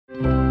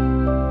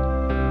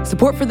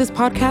Support for this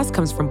podcast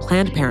comes from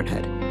Planned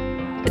Parenthood.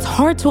 It's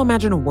hard to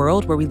imagine a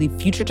world where we leave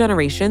future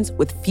generations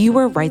with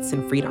fewer rights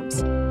and freedoms.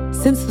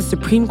 Since the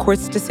Supreme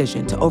Court's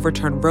decision to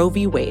overturn Roe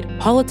v. Wade,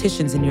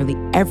 politicians in nearly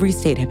every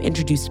state have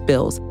introduced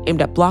bills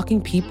aimed at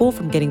blocking people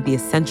from getting the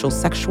essential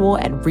sexual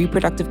and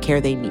reproductive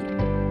care they need,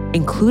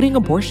 including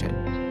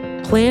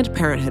abortion. Planned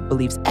Parenthood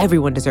believes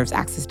everyone deserves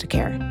access to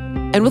care.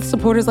 And with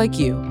supporters like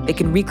you, they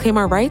can reclaim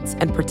our rights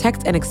and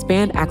protect and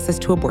expand access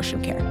to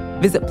abortion care.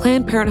 Visit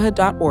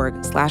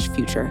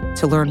PlannedParenthood.org/future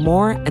to learn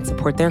more and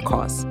support their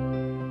cause.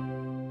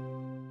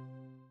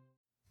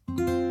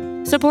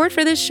 Support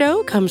for this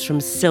show comes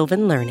from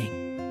Sylvan Learning.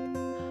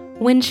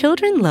 When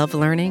children love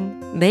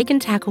learning, they can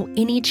tackle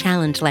any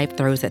challenge life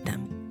throws at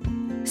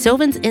them.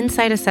 Sylvan's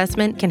Insight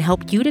Assessment can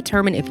help you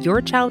determine if your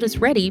child is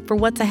ready for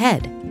what's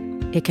ahead.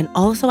 It can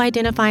also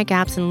identify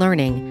gaps in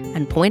learning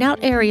and point out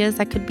areas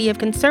that could be of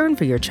concern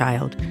for your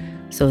child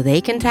so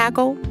they can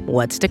tackle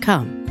what's to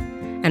come.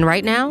 And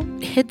right now,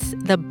 it's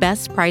the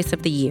best price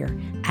of the year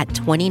at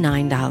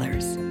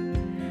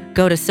 $29.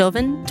 Go to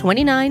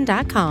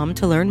sylvan29.com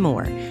to learn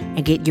more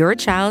and get your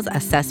child's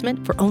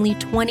assessment for only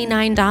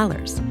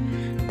 $29.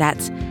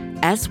 That's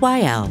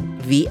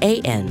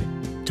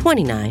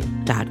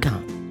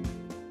SYLVAN29.com.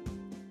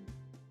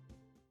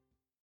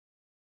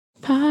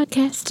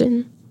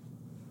 Podcasting.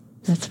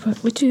 That's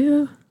what we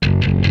do.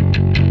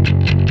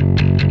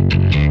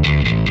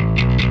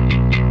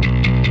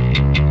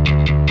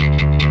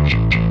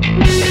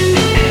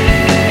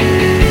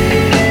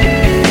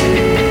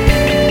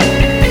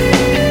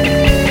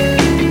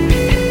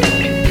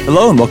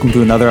 Hello and welcome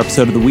to another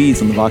episode of The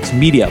Weeds on the Vox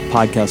Media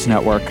Podcast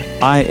Network.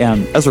 I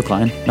am Ezra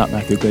Klein, not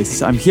Matthew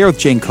Iglesias. I'm here with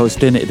Jane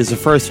Coaston. It is the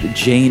first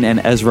Jane and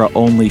Ezra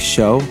only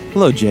show.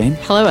 Hello, Jane.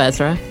 Hello,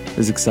 Ezra.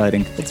 It's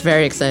exciting. It's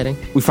very exciting.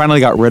 We finally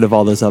got rid of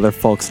all those other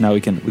folks. Now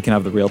we can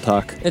have the real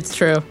talk. It's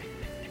true.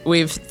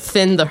 We've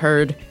thinned the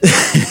herd.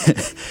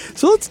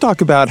 So let's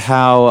talk about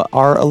how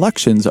our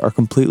elections are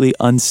completely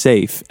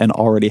unsafe and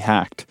already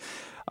hacked.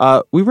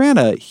 We ran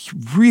a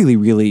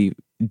really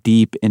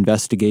deep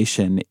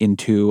investigation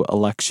into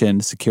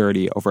election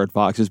security over at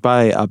Vox. It was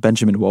by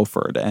Benjamin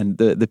Wofford, and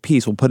the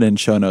piece, we'll put it in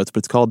show notes, but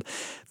it's called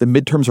 "The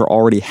Midterms Are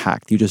Already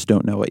Hacked, You Just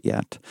Don't Know It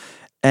Yet."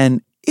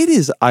 And it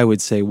is, I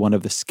would say, one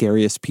of the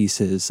scariest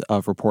pieces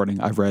of reporting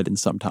I've read in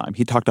some time.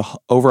 He talked to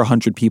over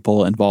 100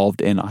 people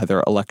involved in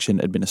either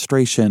election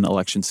administration,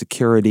 election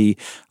security,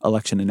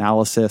 election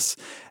analysis,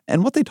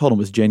 and what they told him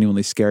was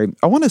genuinely scary.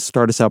 I want to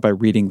start us out by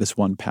reading this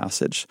one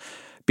passage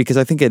because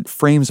I think it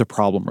frames a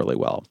problem really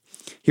well.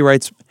 He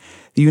writes,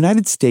 "The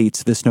United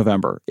States this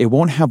November, it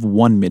won't have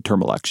one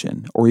midterm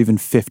election or even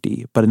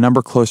 50, but a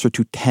number closer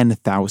to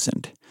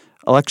 10,000.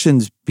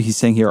 Elections," he's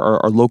saying here,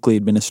 are locally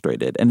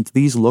administrated, and it's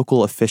these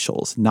local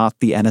officials, not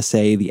the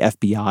NSA, the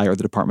FBI, or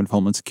the Department of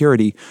Homeland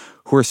Security,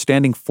 who are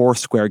standing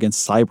foursquare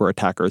against cyber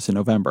attackers in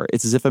November.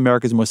 It's as if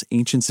America's most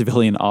ancient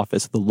civilian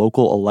office, the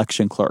local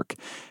election clerk,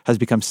 has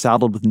become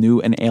saddled with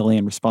new and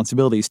alien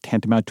responsibilities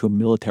tantamount to a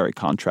military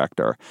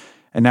contractor.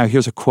 And now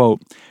here's a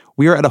quote.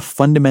 "We are at a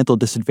fundamental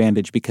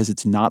disadvantage because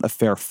it's not a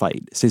fair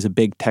fight," says a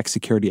big tech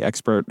security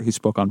expert who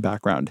spoke on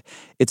Background.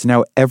 "It's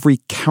now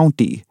every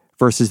county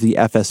versus the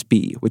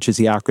FSB, which is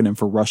the acronym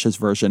for Russia's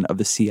version of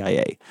the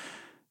CIA."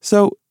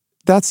 So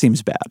that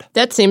seems bad.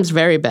 That seems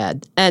very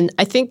bad. And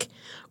I think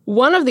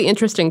one of the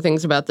interesting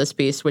things about this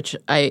piece, which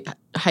I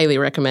highly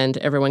recommend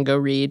everyone go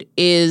read,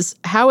 is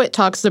how it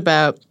talks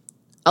about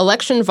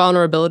election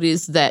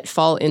vulnerabilities that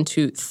fall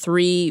into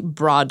three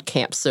broad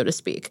camps, so to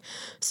speak.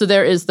 So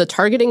there is the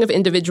targeting of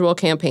individual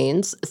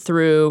campaigns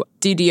through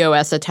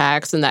DDoS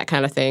attacks and that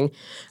kind of thing,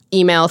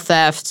 email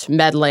theft,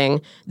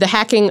 meddling, the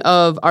hacking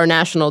of our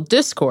national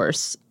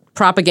discourse,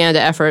 propaganda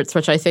efforts,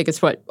 which I think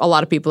is what a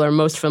lot of people are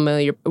most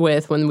familiar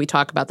with when we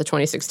talk about the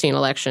 2016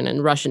 election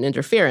and Russian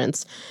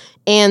interference.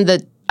 And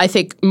the, I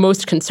think,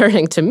 most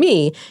concerning to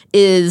me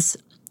is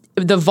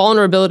the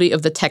vulnerability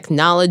of the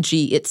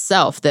technology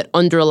itself that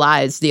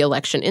underlies the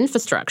election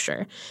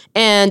infrastructure.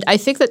 And I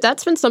think that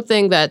that's been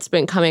something that's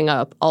been coming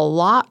up a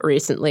lot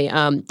recently.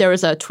 There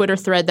was a Twitter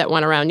thread that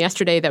went around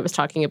yesterday that was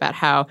talking about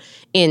how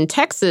in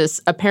Texas,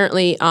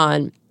 apparently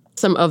on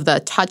some of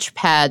the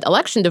touchpad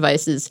election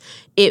devices,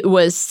 it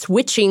was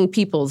switching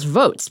people's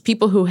votes.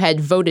 People who had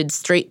voted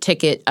straight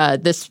ticket,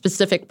 this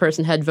specific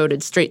person had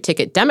voted straight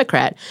ticket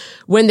Democrat.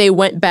 When they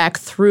went back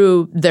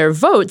through their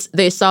votes,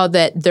 they saw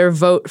that their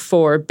vote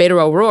for Beto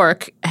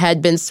O'Rourke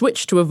had been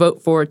switched to a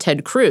vote for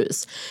Ted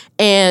Cruz.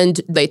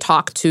 And they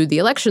talked to the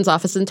elections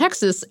office in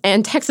Texas,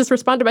 and Texas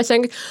responded by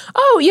saying,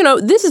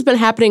 oh, this has been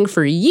happening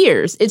for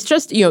years. It's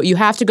just, you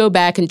have to go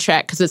back and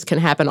check because this can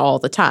happen all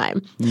the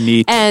time.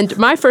 Neat. And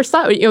my first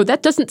thought,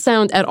 that doesn't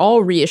sound at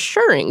all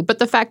reassuring. But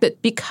the fact that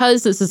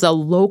because this is a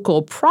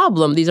local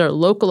problem, these are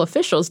local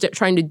officials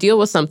trying to deal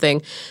with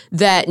something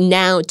that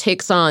now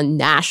takes on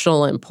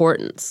national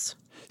importance.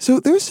 So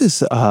there's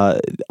this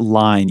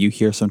line you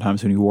hear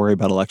sometimes when you worry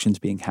about elections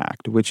being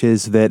hacked, which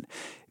is that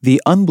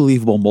the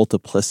unbelievable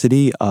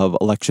multiplicity of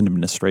election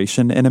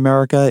administration in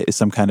America is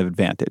some kind of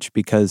advantage,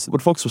 because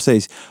what folks will say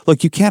is,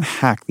 look, you can't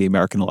hack the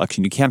American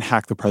election. You can't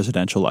hack the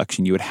presidential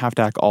election. You would have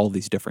to hack all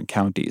these different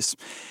counties.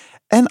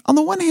 And on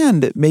the one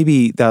hand,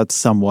 maybe that's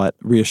somewhat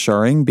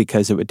reassuring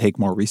because it would take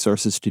more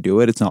resources to do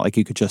it. It's not like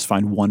you could just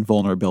find one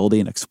vulnerability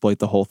and exploit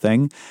the whole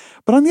thing.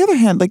 But on the other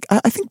hand,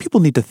 I think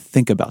people need to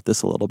think about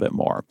this a little bit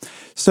more.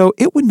 So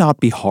it would not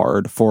be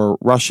hard for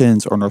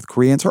Russians or North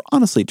Koreans, or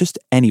honestly, just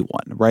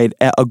anyone, right?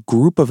 A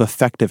group of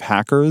effective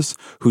hackers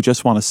who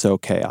just want to sow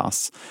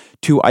chaos,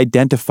 to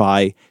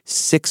identify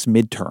six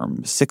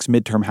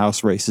midterm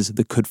House races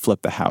that could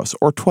flip the House,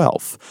 or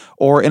 12,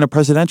 or in a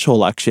presidential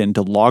election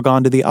to log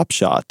on to the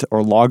Upshot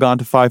or log on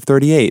to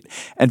 538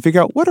 and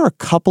figure out what are a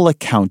couple of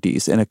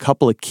counties in a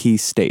couple of key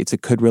states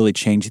that could really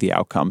change the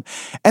outcome.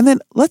 And then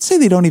let's say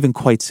they don't even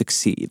quite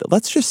succeed.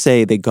 Let's just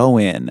say they go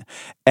in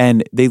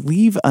and they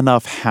leave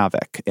enough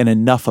havoc, and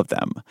enough of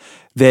them,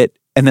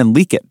 and then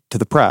leak it to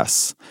the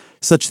press,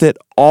 such that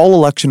all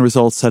election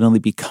results suddenly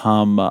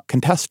become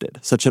contested,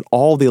 such that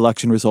all the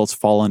election results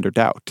fall under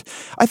doubt.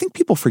 I think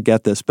people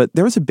forget this, but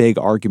there was a big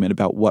argument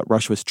about what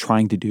Russia was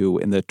trying to do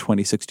in the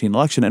 2016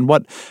 election, and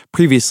what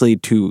previously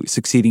to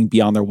succeeding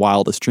beyond their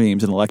wildest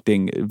dreams and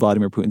electing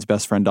Vladimir Putin's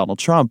best friend, Donald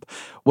Trump,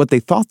 what they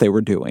thought they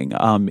were doing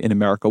in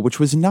America, which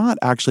was not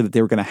actually that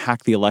they were going to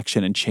hack the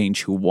election and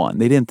change who won.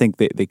 They didn't think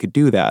they could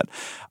do that.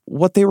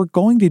 What they were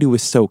going to do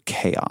was sow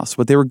chaos.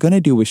 What they were going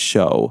to do was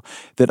show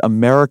that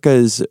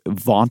America's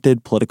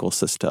vaunted political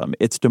system,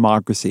 its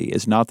democracy,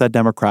 is not that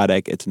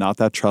democratic, it's not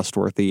that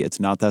trustworthy, it's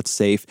not that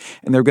safe,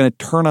 and they're going to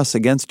turn us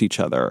against each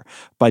other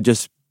by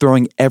just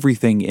throwing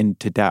everything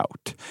into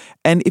doubt.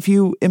 And if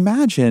you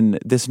imagine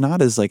this not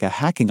as like a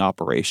hacking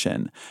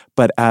operation,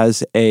 but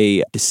as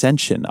a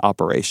dissension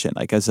operation,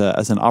 like as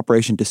an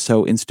operation to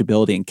sow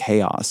instability and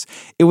chaos,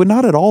 it would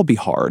not at all be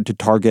hard to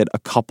target a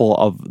couple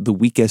of the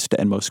weakest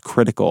and most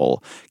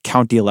critical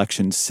county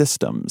election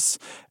systems.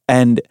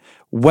 And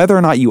whether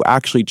or not you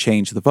actually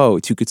change the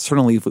votes, you could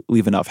certainly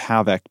leave enough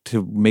havoc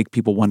to make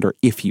people wonder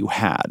if you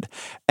had.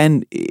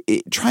 And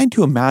trying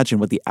to imagine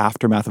what the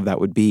aftermath of that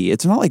would be,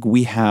 it's not like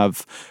we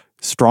have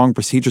strong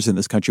procedures in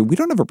this country. We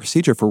don't have a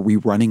procedure for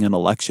rerunning an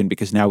election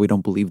because now we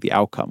don't believe the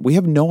outcome. We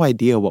have no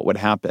idea what would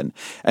happen.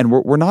 And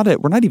we're not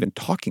even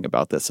talking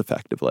about this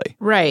effectively.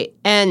 Right.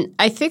 And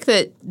I think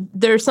that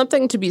there's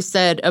something to be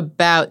said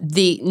about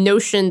the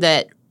notion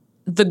that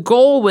the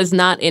goal was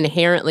not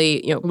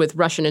inherently, with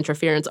Russian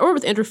interference or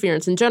with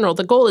interference in general,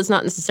 the goal is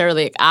not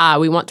necessarily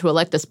we want to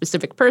elect a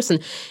specific person.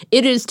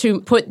 It is to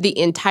put the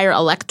entire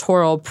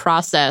electoral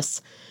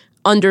process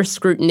under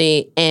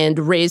scrutiny and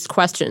raise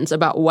questions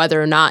about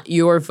whether or not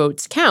your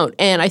votes count.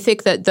 And I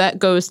think that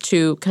goes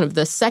to kind of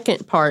the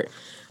second part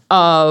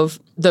of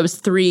those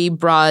three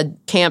broad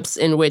camps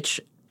in which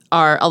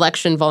our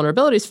election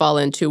vulnerabilities fall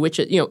into, which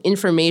is,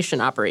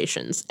 information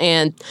operations.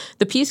 And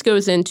the piece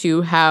goes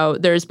into how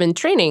there's been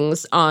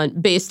trainings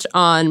based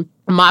on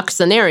mock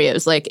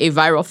scenarios, like a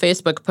viral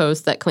Facebook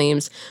post that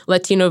claims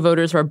Latino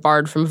voters are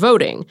barred from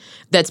voting,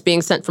 that's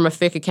being sent from a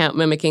fake account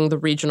mimicking the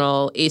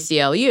regional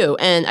ACLU.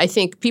 And I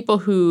think people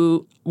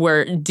who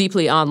were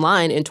deeply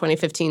online in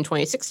 2015,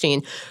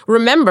 2016,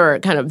 remember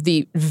kind of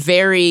the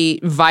very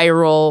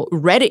viral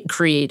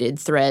Reddit-created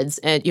threads.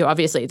 And,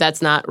 obviously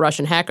that's not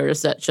Russian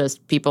hackers, that's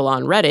just people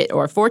on Reddit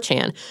or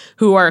 4chan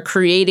who are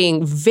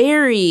creating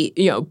very,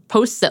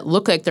 posts that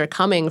look like they're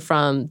coming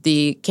from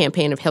the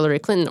campaign of Hillary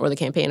Clinton or the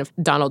campaign of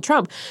Donald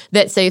Trump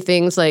that say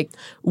things like,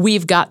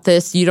 we've got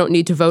this, you don't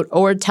need to vote,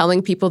 or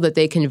telling people that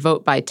they can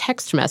vote by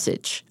text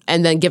message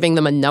and then giving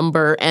them a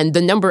number, and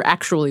the number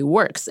actually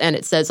works. And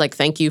it says,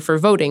 thank you for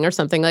voting or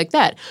something like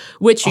that,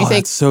 which you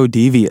think— that's so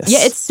devious. Yeah,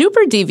 it's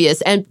super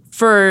devious. And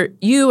for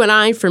you and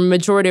I, for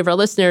majority of our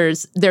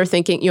listeners, they're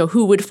thinking,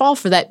 who would fall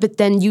for that? But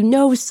then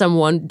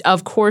someone,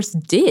 of course,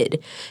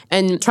 did.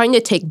 And trying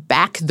to take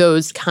back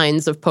those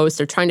kinds of posts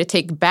or trying to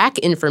take back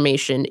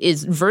information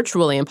is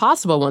virtually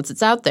impossible once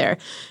it's out there.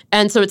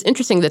 And so it's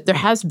interesting that there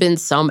has been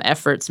some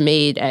efforts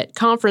made at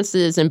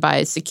conferences and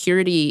by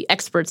security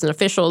experts and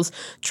officials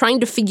trying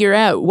to figure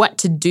out what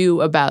to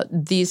do about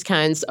these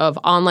kinds of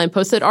online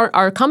posts that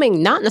are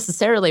coming not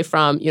necessarily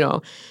from,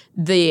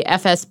 the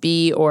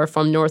FSB or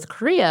from North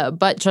Korea,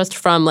 but just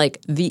from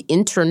the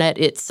internet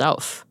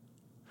itself.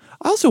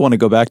 I also want to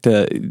go back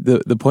to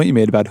the point you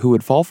made about who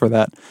would fall for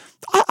that.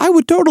 I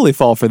would totally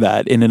fall for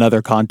that in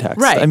another context.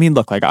 Right. I mean,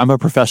 look, I'm a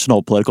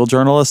professional political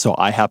journalist, so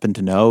I happen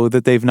to know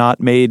that they've not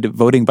made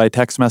voting by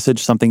text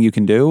message something you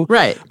can do.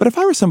 Right. But if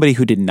I were somebody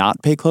who did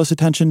not pay close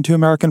attention to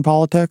American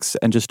politics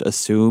and just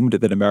assumed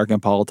that American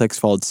politics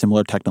followed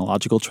similar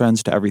technological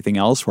trends to everything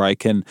else, where I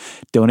can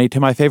donate to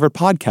my favorite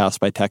podcast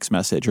by text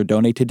message or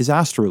donate to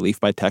disaster relief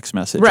by text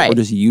message, right, or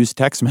just use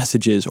text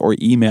messages or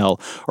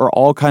email or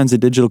all kinds of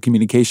digital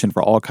communication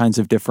for all kinds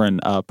of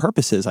different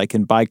purposes. I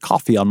can buy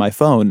coffee on my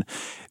phone.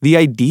 The the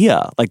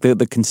idea, like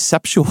the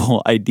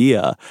conceptual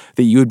idea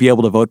that you would be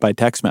able to vote by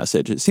text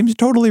message, it seems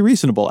totally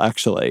reasonable,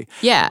 actually.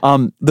 Yeah.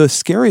 The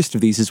scariest of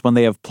these is when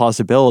they have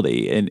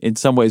plausibility, and in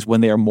some ways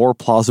when they are more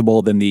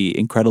plausible than the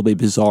incredibly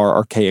bizarre,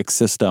 archaic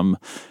system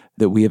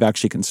that we have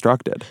actually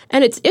constructed.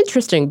 And it's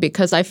interesting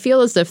because I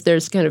feel as if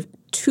there's kind of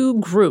two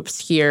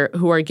groups here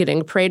who are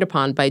getting preyed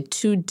upon by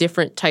two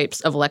different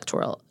types of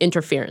electoral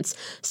interference.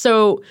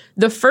 So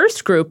the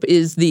first group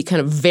is the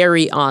kind of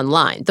very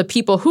online, the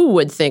people who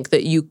would think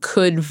that you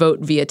could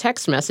vote via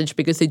text message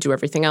because they do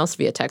everything else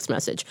via text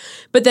message.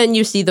 But then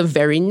you see the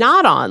very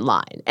not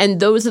online. And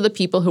those are the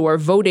people who are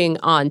voting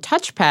on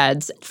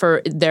touchpads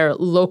for their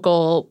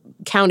local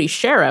county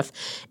sheriff.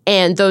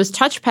 And those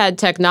touchpad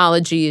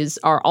technologies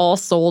are all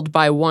sold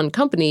by one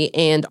company.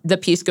 And the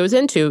piece goes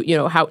into,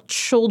 how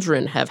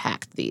children have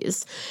hacked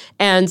these.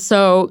 And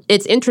so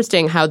it's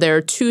interesting how there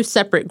are two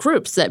separate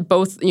groups that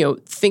both,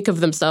 think of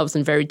themselves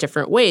in very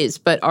different ways,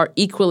 but are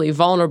equally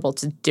vulnerable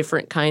to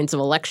different kinds of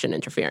election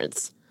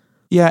interference.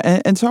 Yeah,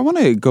 and so I want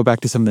to go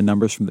back to some of the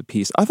numbers from the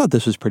piece. I thought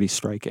this was pretty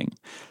striking.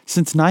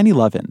 Since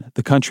 9/11,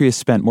 the country has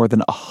spent more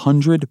than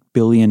 $100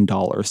 billion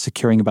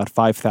securing about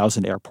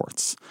 5,000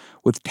 airports.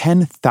 With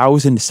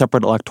 10,000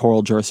 separate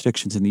electoral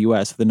jurisdictions in the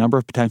U.S., the number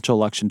of potential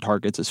election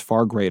targets is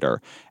far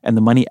greater, and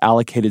the money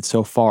allocated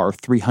so far,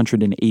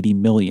 $380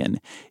 million,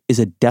 is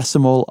a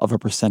decimal of a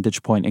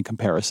percentage point in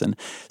comparison.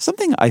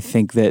 Something I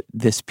think that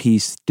this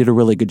piece did a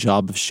really good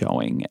job of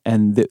showing,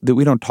 and that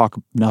we don't talk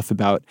enough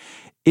about,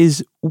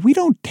 is we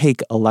don't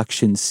take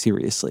elections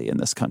seriously in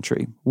this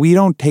country. We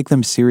don't take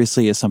them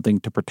seriously as something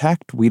to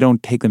protect. We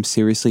don't take them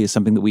seriously as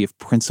something that we have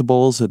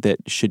principles that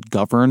should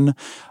govern,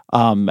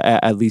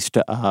 at least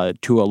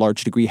to a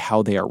large degree,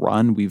 how they are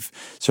run. We've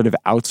sort of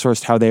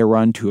outsourced how they are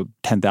run to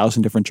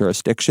 10,000 different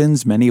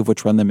jurisdictions, many of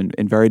which run them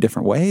in very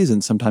different ways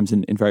and sometimes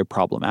in very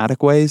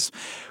problematic ways.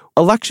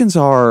 Elections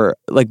are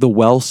like the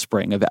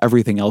wellspring of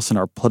everything else in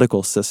our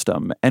political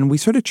system, and we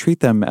sort of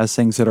treat them as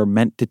things that are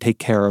meant to take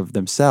care of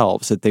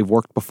themselves, that they've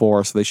worked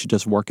before, so they should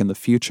just work in the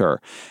future.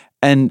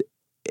 And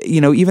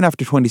even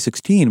after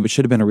 2016, which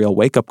should have been a real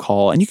wake-up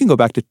call, and you can go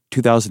back to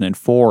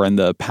 2004 and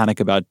the panic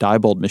about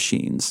Diebold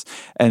machines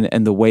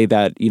and the way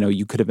that,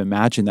 you could have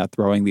imagined that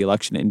throwing the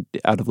election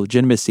out of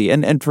legitimacy.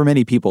 And for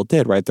many people it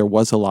did, right? There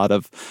was a lot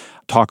of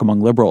talk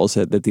among liberals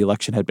that the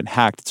election had been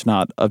hacked. It's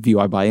not a view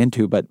I buy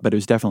into, but it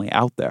was definitely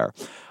out there.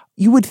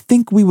 You would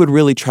think we would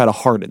really try to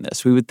harden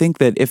this. We would think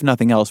that if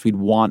nothing else, we'd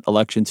want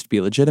elections to be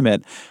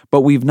legitimate,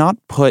 but we've not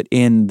put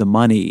in the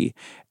money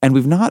and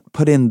we've not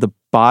put in the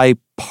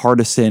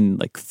bipartisan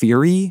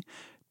theory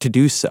to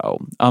do so.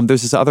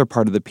 There's this other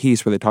part of the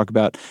piece where they talk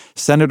about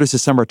senators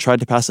this summer tried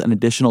to pass an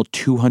additional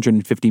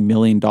 $250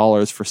 million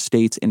for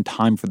states in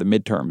time for the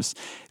midterms.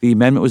 The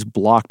amendment was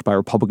blocked by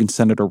Republican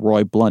Senator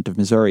Roy Blunt of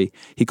Missouri.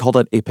 He called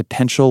it a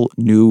potential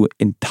new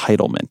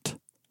entitlement.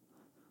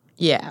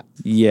 Yeah.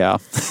 Yeah.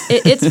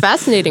 It's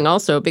fascinating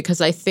also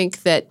because I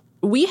think that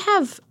we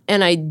have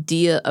an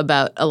idea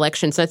about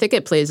elections. I think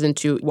it plays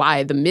into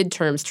why the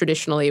midterms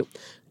traditionally,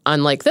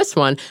 unlike this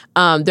one,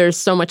 there's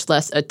so much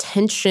less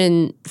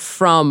attention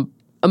from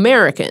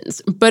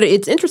Americans. But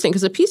it's interesting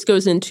because the piece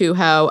goes into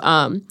how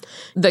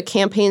the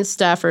campaign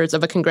staffers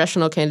of a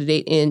congressional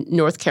candidate in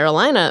North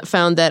Carolina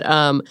found that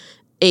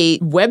a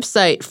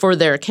website for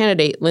their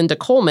candidate, Linda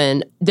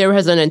Coleman, there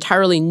was an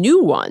entirely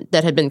new one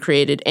that had been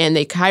created, and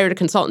they hired a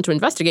consultant to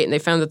investigate, and they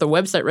found that the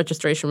website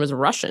registration was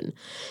Russian.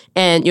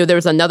 And, there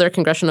was another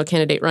congressional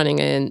candidate running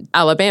in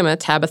Alabama,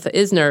 Tabitha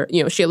Isner.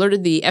 She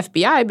alerted the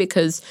FBI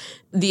because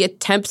the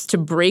attempts to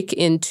break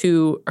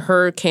into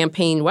her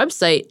campaign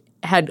website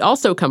had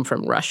also come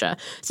from Russia.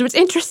 So it's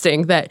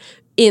interesting that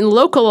in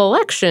local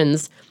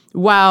elections,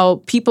 while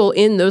people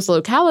in those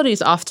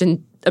localities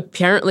often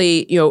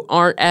apparently,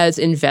 aren't as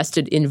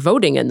invested in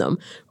voting in them,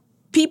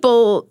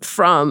 people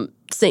from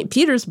St.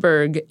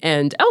 Petersburg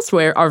and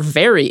elsewhere are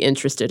very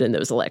interested in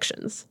those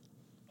elections.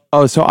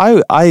 Oh, so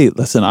I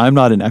listen, I'm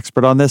not an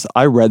expert on this.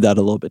 I read that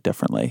a little bit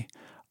differently.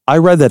 I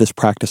read that as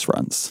practice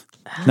runs.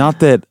 Not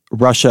that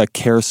Russia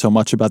cares so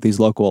much about these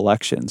local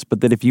elections,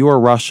 but that if you are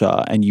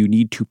Russia and you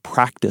need to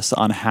practice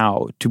on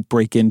how to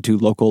break into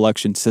local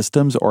election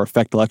systems or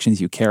affect elections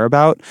you care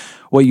about,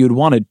 what you would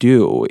want to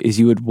do is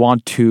you would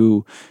want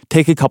to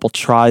take a couple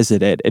tries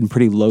at it in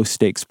pretty low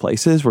stakes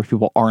places where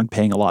people aren't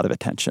paying a lot of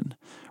attention.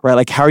 Right?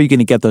 Like, how are you going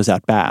to get those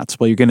at bats?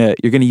 Well, you're gonna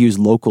use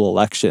local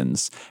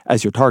elections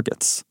as your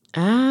targets.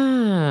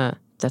 Ah,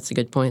 that's a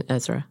good point,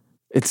 Ezra.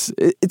 It's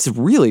a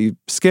really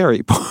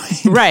scary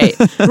point. Right.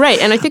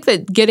 And I think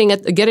that getting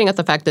at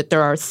the fact that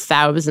there are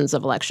thousands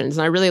of elections,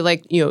 and I really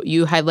like,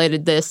 you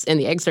highlighted this in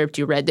the excerpt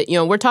you read, that,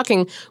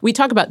 we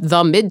talk about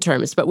the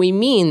midterms, but we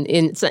mean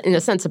in a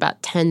sense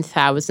about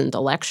 10,000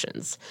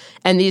 elections.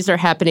 And these are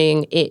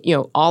happening,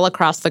 all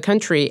across the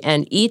country.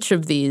 And each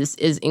of these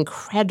is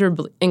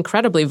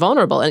incredibly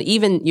vulnerable. And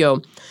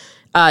even,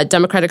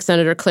 Democratic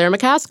Senator Claire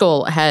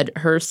McCaskill had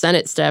her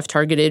Senate staff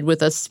targeted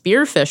with a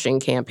spear phishing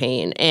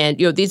campaign. And,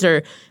 these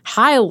are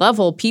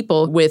high-level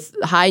people with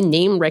high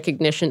name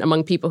recognition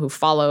among people who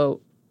follow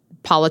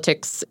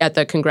politics at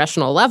the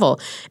congressional level.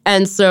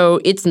 And so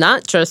it's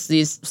not just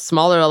these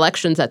smaller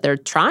elections that they're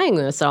trying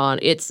this on.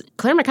 It's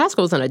Claire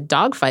McCaskill was in a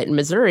dogfight in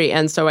Missouri.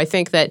 And so I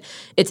think that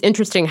it's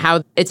interesting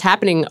how it's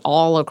happening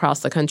all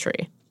across the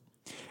country.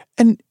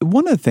 And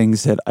one of the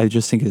things that I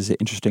just think is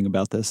interesting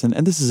about this, and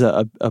this is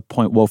a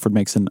point Wofford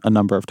makes a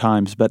number of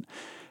times, but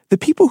the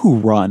people who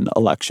run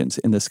elections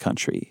in this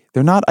country,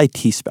 they're not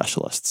IT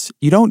specialists.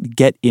 You don't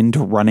get into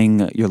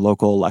running your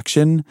local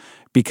election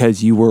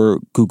because you were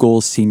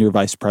Google's senior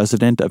vice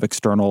president of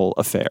external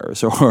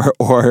affairs or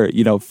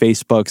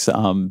Facebook's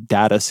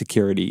data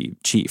security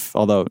chief,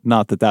 although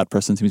not that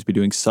person seems to be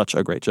doing such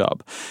a great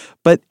job.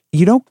 But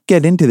you don't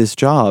get into this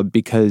job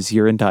because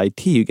you're into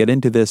IT. You get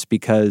into this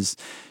because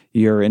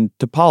you're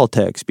into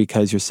politics,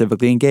 because you're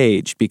civically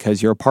engaged,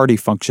 because you're a party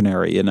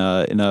functionary in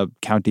a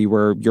county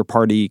where your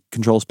party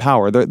controls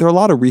power. There are a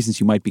lot of reasons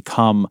you might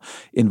become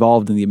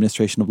involved in the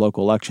administration of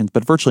local elections,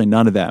 but virtually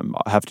none of them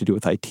have to do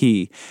with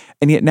IT.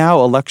 And yet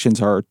now elections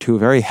are, to a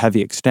very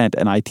heavy extent,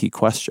 an IT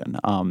question.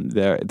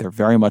 They're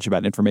very much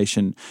about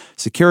information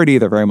security.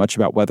 They're very much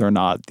about whether or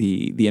not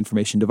the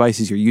information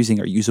devices you're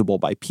using are usable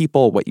by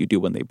people, what you do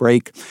when they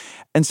break.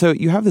 And so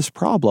you have this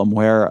problem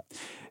where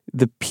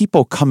the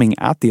people coming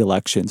at the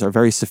elections are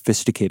very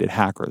sophisticated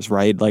hackers,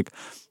 right? Like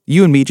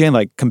you and me, Jane,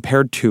 like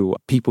compared to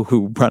people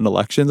who run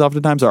elections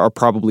oftentimes are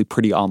probably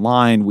pretty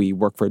online. We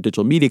work for a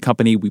digital media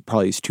company. We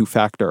probably use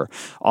two-factor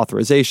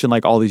authorization,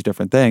 like all these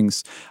different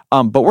things.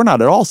 But we're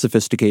not at all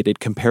sophisticated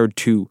compared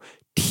to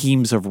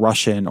teams of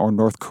Russian or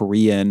North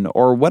Korean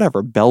or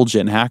whatever,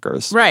 Belgian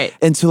hackers. Right.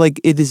 And so like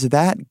it is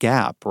that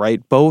gap,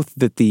 right? Both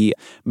that the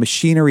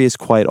machinery is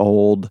quite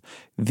old,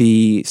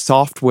 the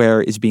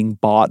software is being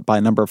bought by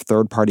a number of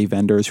third-party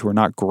vendors who are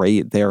not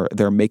great.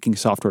 They're making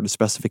software to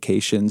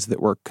specifications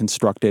that were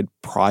constructed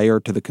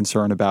prior to the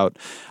concern about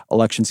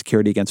election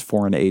security against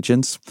foreign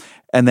agents.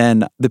 And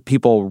then the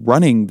people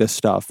running this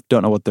stuff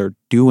don't know what they're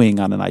doing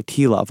on an IT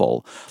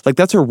level. Like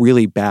that's a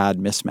really bad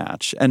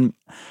mismatch. And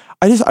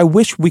I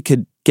wish we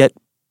could get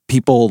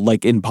people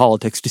like in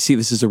politics to see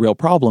this as a real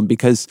problem,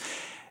 because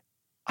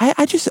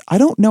I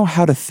don't know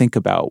how to think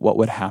about what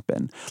would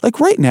happen. Like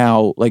right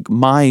now, like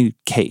my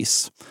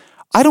case,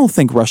 I don't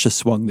think Russia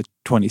swung the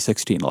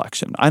 2016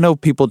 election. I know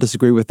people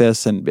disagree with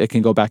this and it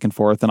can go back and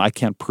forth, and I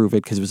can't prove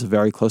it because it was a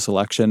very close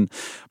election.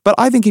 But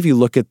I think if you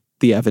look at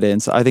the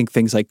evidence, I think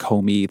things like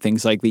Comey,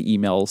 things like the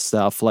email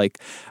stuff, like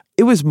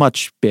it was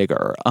much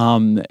bigger.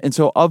 And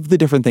so of the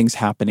different things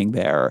happening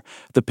there,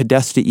 the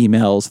Podesta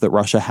emails that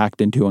Russia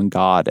hacked into and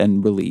got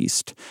and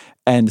released,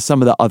 and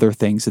some of the other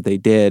things that they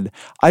did,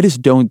 I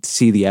just don't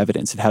see the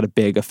evidence. It had a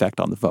big effect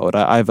on the vote.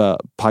 I have a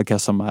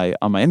podcast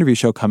on my interview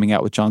show coming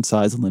out with John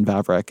Size and Lynn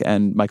Vavreck,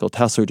 and Michael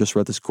Tesler just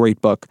wrote this great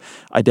book,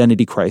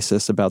 Identity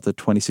Crisis, about the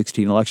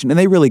 2016 election. And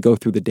they really go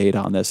through the data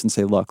on this and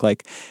say, look,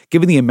 like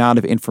given the amount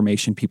of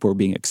information people are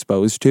being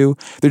exposed to,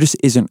 there just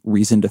isn't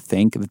reason to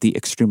think that the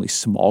extremely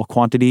small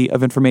quantity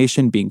of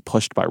information being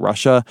pushed by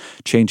Russia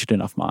changed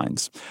enough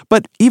minds.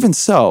 But even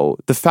so,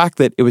 the fact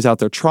that it was out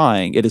there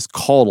trying, it has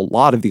called a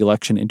lot of the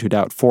election into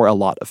doubt for a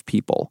lot of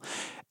people.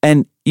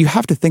 And you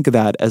have to think of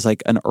that as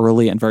like an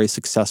early and very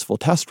successful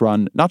test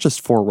run, not just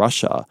for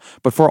Russia,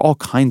 but for all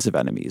kinds of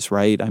enemies,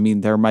 right? I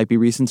mean, there might be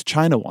reasons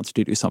China wants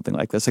to do something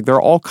like this. Like there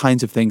are all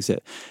kinds of things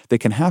that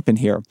can happen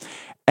here.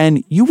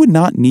 And you would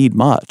not need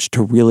much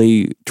to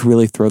really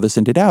throw this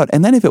into doubt.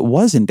 And then if it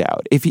was in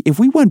doubt, if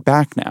we went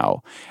back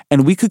now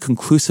and we could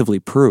conclusively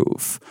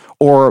prove,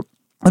 or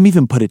let me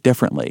even put it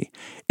differently,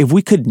 if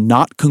we could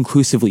not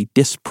conclusively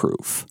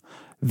disprove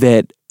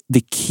that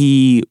the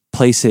key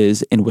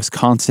places in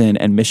Wisconsin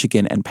and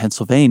Michigan and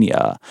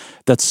Pennsylvania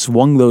that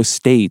swung those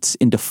states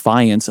in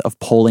defiance of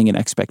polling and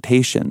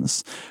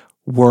expectations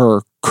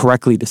were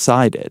correctly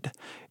decided,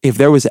 if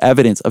there was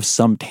evidence of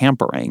some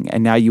tampering,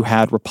 and now you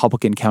had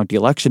Republican county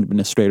election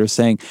administrators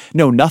saying,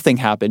 no, nothing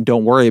happened,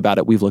 don't worry about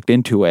it, we've looked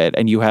into it,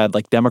 and you had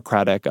like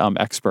Democratic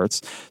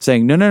experts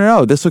saying,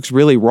 no, this looks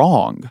really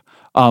wrong.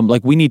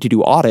 Like we need to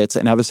do audits,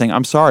 and now they're saying,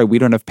 I'm sorry, we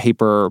don't have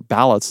paper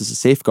ballots as a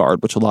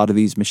safeguard, which a lot of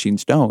these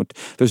machines don't.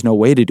 There's no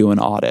way to do an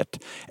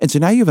audit. And so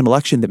now you have an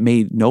election that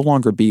may no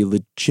longer be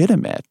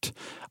legitimate.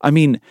 I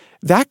mean,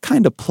 that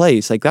kind of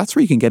place, like that's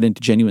where you can get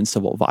into genuine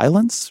civil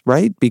violence,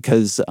 right?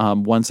 Because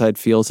one side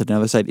feels that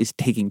another side is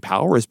taking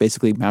power, is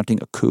basically mounting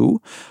a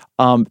coup.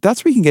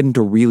 That's where you can get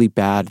into really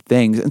bad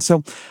things. And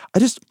so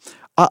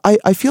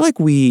I feel like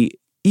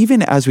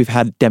even as we've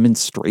had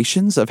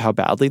demonstrations of how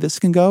badly this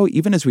can go,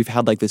 even as we've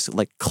had like this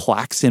like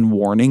klaxon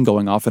warning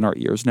going off in our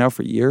ears now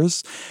for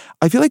years,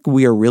 I feel like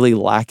we are really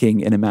lacking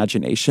in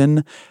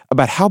imagination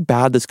about how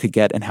bad this could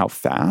get and how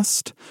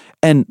fast,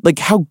 and like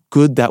how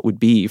good that would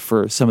be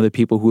for some of the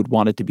people who would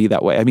want it to be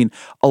that way. I mean,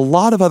 a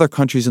lot of other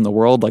countries in the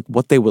world, like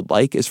what they would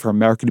like is for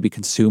America to be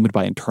consumed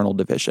by internal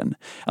division.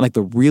 And like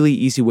the really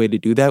easy way to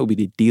do that would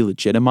be to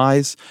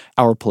delegitimize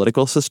our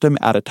political system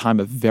at a time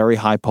of very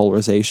high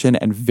polarization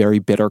and very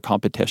bitter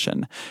competition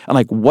petition. And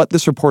like what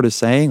this report is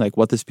saying, like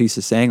what this piece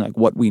is saying, like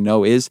what we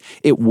know is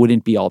it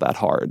wouldn't be all that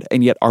hard.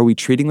 And yet, are we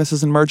treating this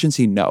as an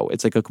emergency? No.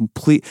 It's like a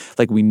complete,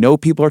 like we know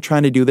people are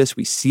trying to do this.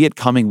 We see it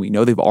coming. We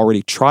know they've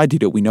already tried to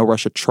do it. We know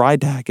Russia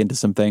tried to hack into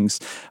some things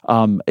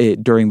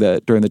during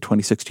the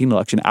 2016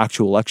 election,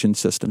 actual election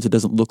systems. It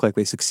doesn't look like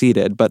they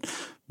succeeded, but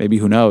maybe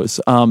who knows?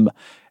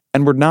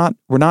 And we're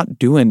not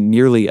doing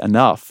nearly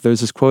enough.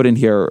 There's this quote in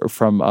here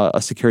from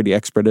a security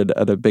expert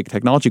at a big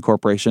technology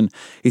corporation.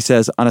 He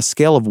says, on a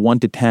scale of 1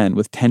 to 10,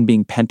 with 10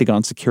 being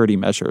Pentagon security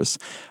measures,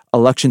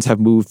 elections have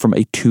moved from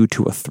a 2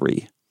 to a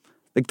 3.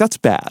 Like, that's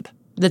bad.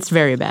 That's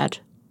very bad.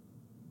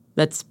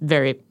 That's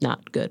very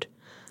not good.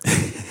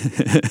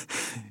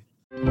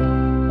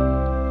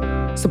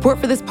 Support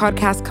for this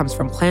podcast comes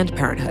from Planned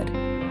Parenthood.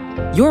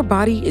 Your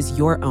body is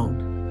your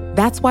own.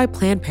 That's why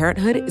Planned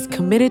Parenthood is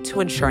committed to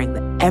ensuring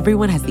that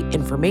everyone has the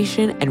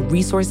information and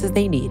resources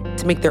they need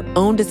to make their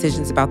own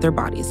decisions about their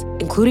bodies,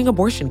 including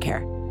abortion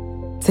care.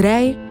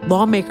 Today,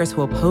 lawmakers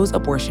who oppose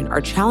abortion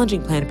are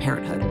challenging Planned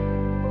Parenthood.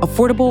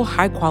 Affordable,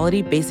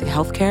 high-quality basic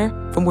health care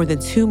for more than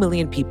 2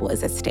 million people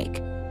is at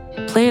stake.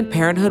 Planned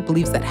Parenthood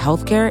believes that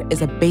health care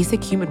is a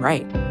basic human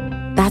right.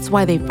 That's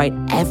why they fight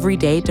every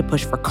day to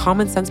push for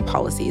common-sense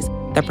policies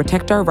that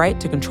protect our right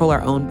to control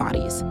our own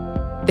bodies.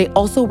 They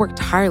also work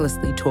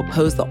tirelessly to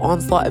oppose the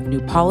onslaught of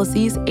new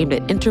policies aimed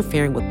at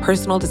interfering with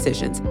personal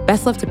decisions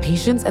best left to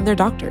patients and their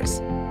doctors.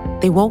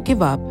 They won't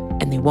give up,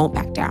 and they won't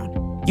back down.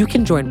 You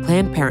can join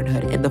Planned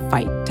Parenthood in the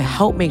fight to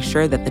help make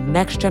sure that the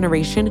next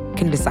generation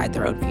can decide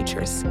their own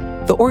futures.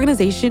 The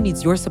organization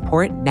needs your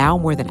support now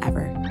more than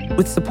ever.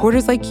 With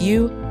supporters like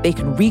you, they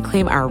can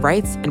reclaim our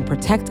rights and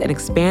protect and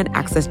expand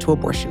access to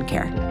abortion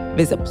care.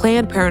 Visit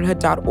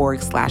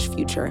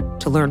PlannedParenthood.org/future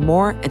to learn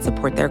more and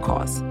support their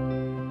cause.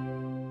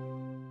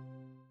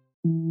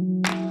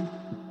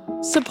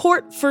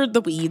 Support for The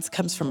Weeds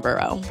comes from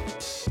Burrow.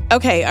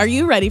 Okay, are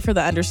you ready for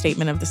the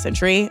understatement of the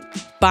century?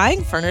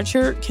 Buying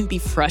furniture can be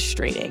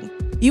frustrating.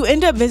 You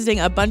end up visiting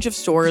a bunch of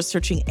stores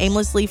searching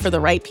aimlessly for the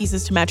right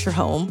pieces to match your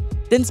home,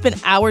 then spend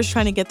hours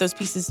trying to get those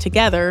pieces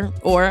together,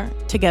 or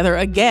together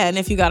again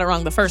if you got it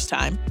wrong the first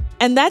time.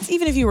 And that's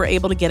even if you were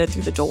able to get it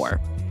through the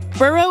door.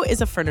 Burrow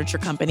is a furniture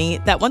company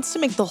that wants to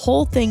make the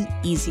whole thing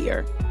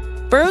easier.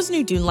 Burrow's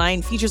new Dune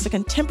line features a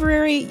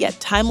contemporary yet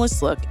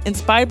timeless look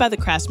inspired by the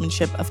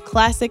craftsmanship of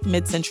classic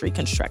mid-century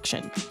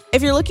construction.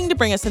 If you're looking to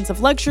bring a sense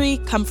of luxury,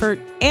 comfort,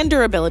 and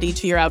durability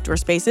to your outdoor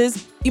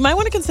spaces, you might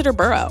want to consider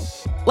Burrow.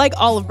 Like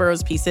all of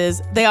Burrow's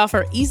pieces, they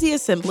offer easy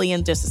assembly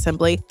and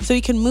disassembly so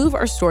you can move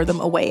or store them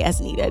away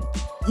as needed.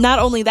 Not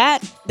only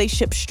that, they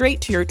ship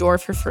straight to your door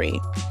for free.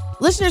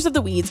 Listeners of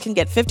The Weeds can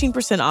get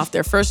 15% off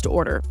their first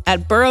order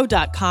at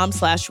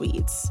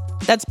burrow.com/weeds.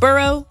 That's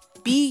Burrow,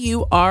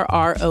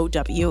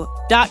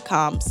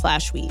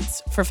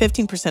 BURROW.com/weeds for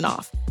 15%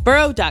 off.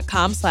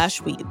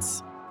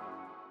 Burrow.com/weeds.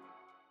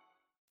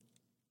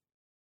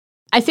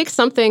 I think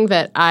something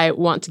that I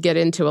want to get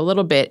into a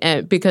little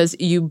bit, because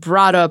you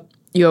brought up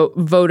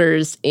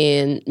voters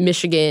in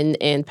Michigan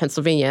and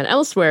Pennsylvania and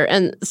elsewhere,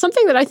 and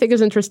something that I think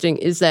is interesting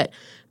is that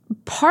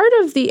part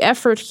of the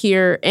effort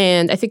here,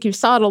 and I think you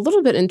saw it a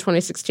little bit in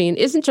 2016,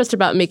 isn't just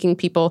about making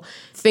people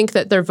think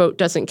that their vote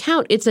doesn't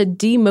count. It's a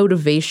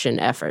demotivation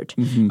effort.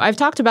 Mm-hmm. I've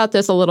talked about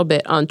this a little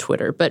bit on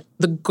Twitter, but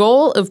the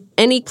goal of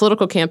any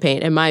political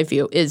campaign, in my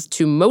view, is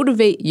to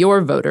motivate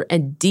your voter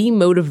and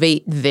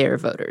demotivate their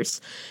voters.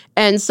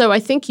 And so I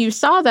think you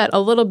saw that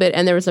a little bit,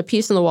 and there was a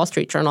piece in the Wall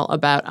Street Journal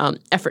about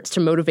efforts to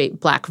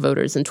motivate Black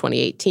voters in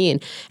 2018.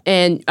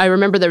 And I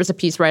remember there was a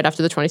piece right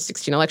after the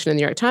 2016 election in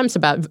the New York Times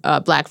about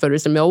Black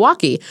voters in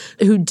Milwaukee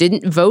who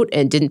didn't vote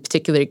and didn't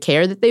particularly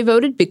care that they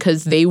voted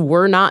because they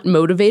were not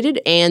motivated,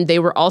 and they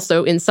were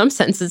also, in some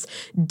senses,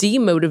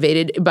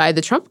 demotivated by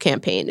the Trump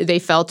campaign. They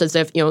felt as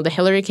if, the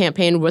Hillary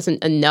campaign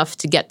wasn't enough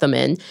to get them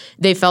in.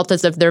 They felt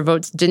as if their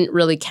votes didn't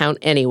really count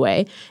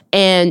anyway,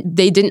 and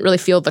they didn't really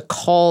feel the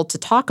call to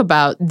talk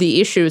about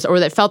the issues, or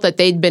that felt that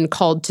they'd been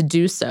called to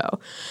do so.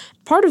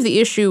 Part of the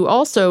issue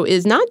also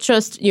is not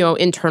just,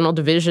 internal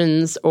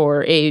divisions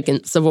or a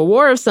civil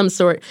war of some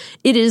sort.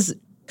 It is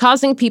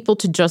causing people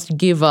to just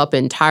give up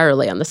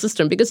entirely on the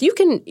system, because you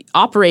can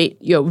operate,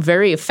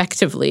 very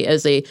effectively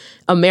as a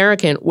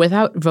American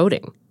without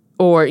voting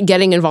or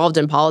getting involved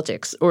in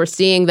politics or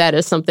seeing that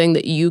as something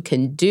that you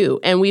can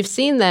do. And we've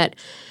seen that.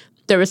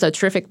 There was a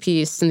terrific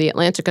piece in The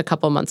Atlantic a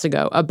couple months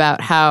ago about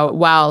how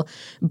while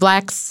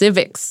Black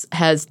civics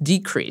has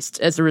decreased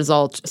as a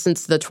result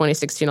since the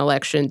 2016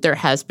 election, there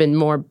has been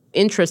more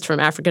interest from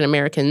African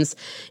Americans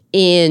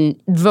in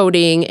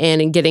voting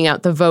and in getting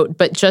out the vote.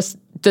 But just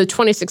the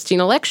 2016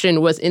 election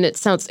was, in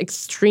itself,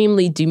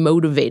 extremely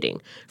demotivating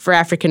for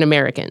African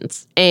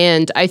Americans.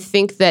 And I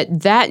think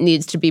that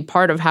needs to be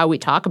part of how we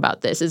talk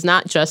about this, is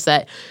not just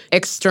that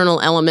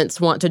external elements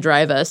want to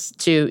drive us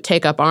to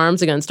take up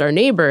arms against our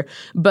neighbor,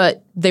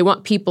 but they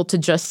want people to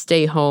just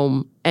stay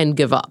home and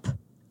give up.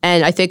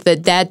 And I think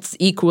that's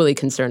equally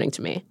concerning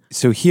to me.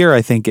 So here,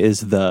 I think,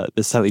 is the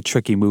slightly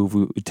tricky move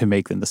to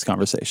make in this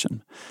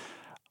conversation.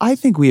 I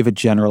think we have a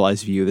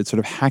generalized view that sort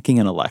of hacking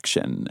an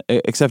election,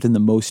 except in the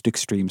most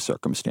extreme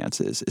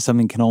circumstances, is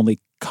something that can only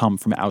come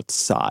from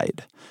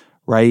outside,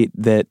 right?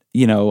 That,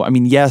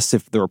 yes,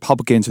 if the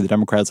Republicans or the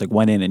Democrats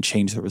went in and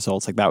changed the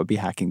results, that would be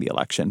hacking the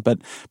election. But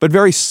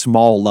very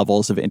small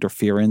levels of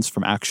interference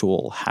from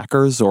actual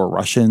hackers or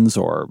Russians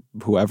or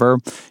whoever,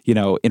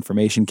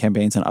 information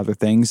campaigns and other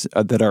things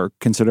that are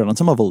considered on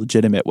some level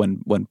legitimate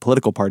when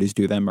political parties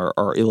do them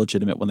are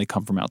illegitimate when they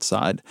come from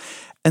outside.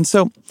 And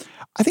so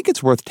I think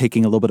it's worth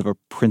taking a little bit of a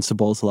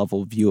principles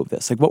level view of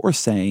this. What we're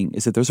saying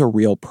is that there's a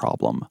real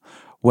problem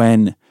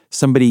when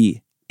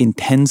somebody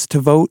intends to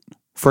vote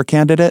for a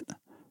candidate,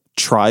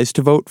 tries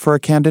to vote for a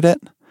candidate,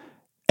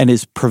 and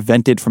is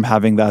prevented from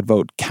having that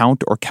vote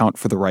count or count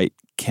for the right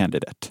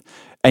candidate.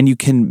 And you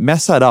can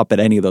mess that up at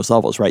any of those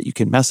levels, right? You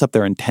can mess up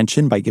their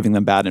intention by giving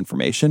them bad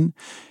information.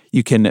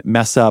 You can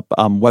mess up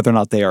whether or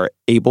not they are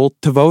able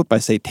to vote by,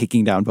 say,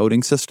 taking down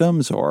voting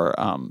systems or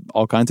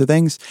all kinds of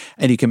things.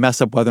 And you can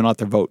mess up whether or not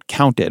their vote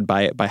counted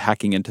by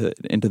hacking into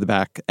the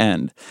back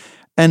end.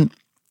 And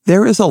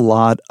there is a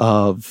lot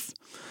of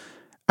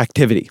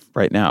activity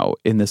right now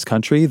in this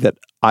country that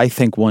I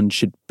think one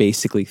should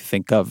basically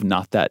think of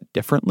not that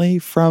differently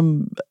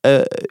from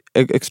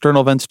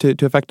external events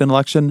to affect an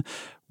election,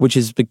 which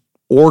is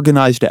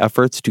organized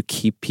efforts to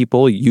keep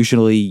people,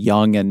 usually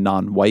young and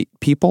non-white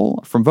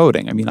people, from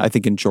voting. I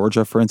think in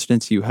Georgia, for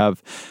instance, you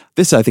have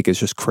this. I think is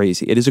just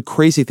crazy. It is a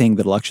crazy thing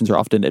that elections are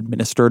often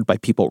administered by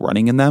people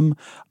running in them.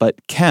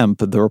 But Kemp,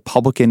 the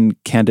Republican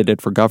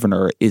candidate for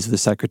governor, is the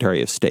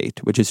Secretary of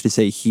State, which is to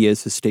say he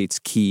is the state's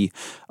key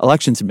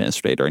elections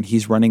administrator. And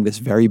he's running this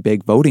very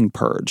big voting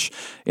purge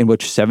in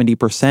which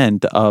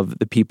 70% of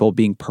the people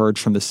being purged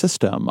from the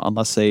system,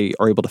 unless they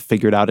are able to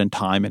figure it out in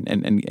time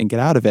and get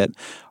out of it,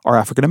 are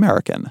African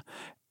American.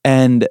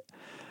 And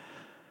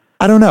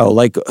I don't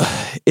know,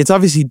 it's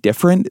obviously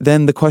different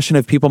than the question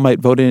of people might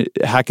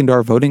hack into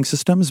our voting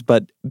systems,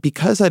 but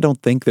because I don't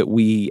think that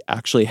we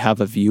actually have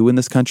a view in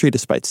this country,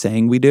 despite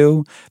saying we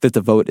do, that the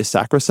vote is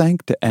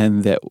sacrosanct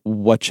and that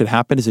what should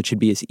happen is it should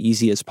be as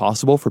easy as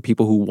possible for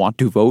people who want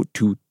to vote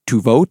to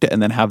vote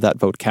and then have that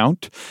vote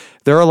count.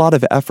 There are a lot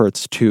of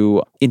efforts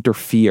to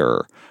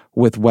interfere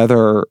with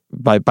whether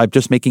by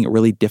just making it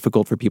really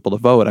difficult for people to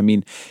vote.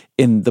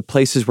 In the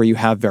places where you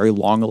have very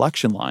long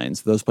election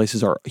lines, those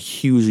places are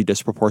hugely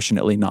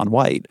disproportionately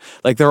non-white.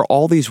 There are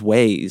all these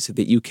ways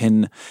that you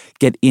can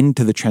get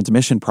into the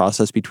transmission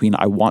process between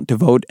I want to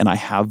vote and I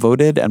have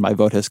voted and my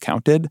vote has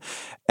counted.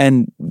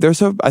 And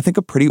there's I think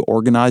a pretty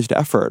organized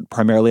effort,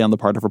 primarily on the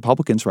part of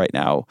Republicans right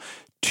now,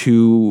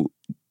 to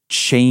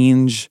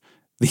change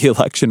the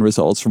election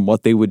results from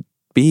what they would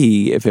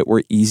be if it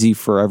were easy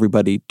for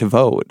everybody to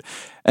vote.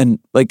 And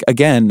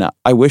again,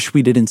 I wish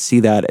we didn't see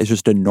that as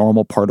just a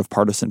normal part of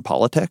partisan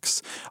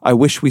politics. I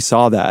wish we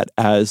saw that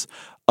as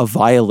a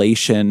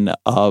violation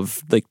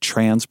of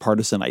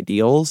transpartisan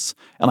ideals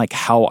and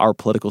how our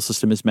political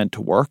system is meant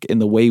to work in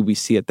the way we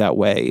see it that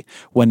way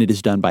when it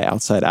is done by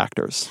outside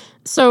actors.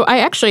 So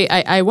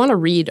I want to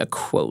read a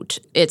quote.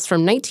 It's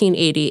from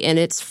 1980, and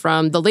it's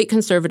from the late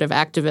conservative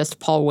activist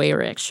Paul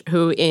Weyrich,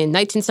 who in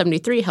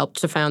 1973 helped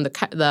to found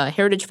the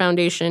Heritage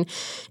Foundation.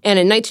 And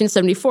in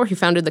 1974, he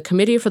founded the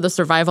Committee for the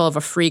Survival of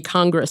a Free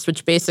Congress,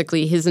 which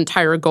basically his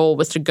entire goal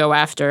was to go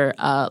after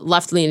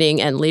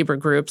left-leaning and labor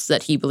groups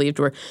that he believed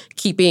were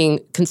keeping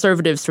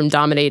conservatives from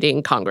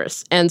dominating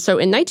Congress. And so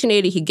in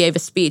 1980, he gave a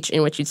speech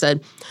in which he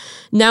said,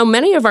 "Now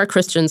many of our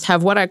Christians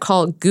have what I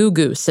call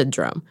goo-goo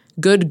syndrome.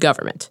 Good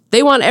government.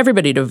 They want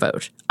everybody to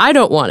vote. I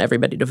don't want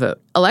everybody to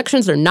vote.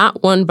 Elections are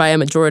not won by a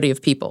majority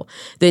of people.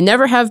 They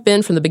never have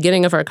been from the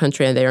beginning of our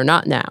country, and they are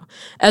not now.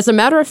 As a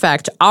matter of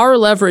fact, our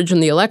leverage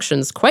in the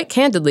elections, quite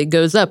candidly,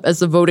 goes up as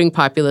the voting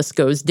populace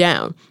goes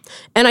down."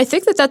 And I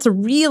think that that's a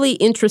really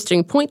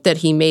interesting point that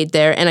he made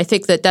there, and I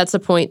think that that's a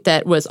point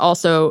that was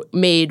also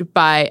made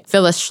by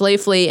Phyllis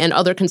Schlafly and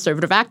other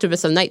conservative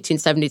activists of the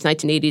 1970s,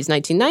 1980s,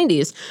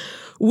 1990s,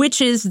 which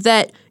is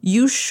that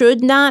you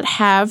should not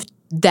have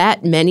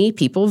that many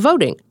people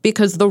voting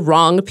because the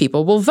wrong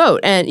people will vote.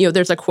 And,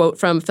 there's a quote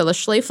from Phyllis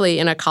Schlafly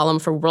in a column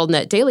for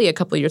WorldNet Daily a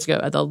couple of years ago,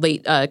 the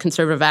late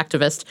conservative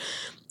activist,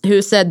 who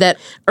said that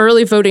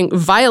early voting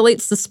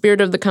violates the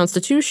spirit of the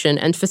Constitution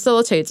and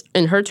facilitates,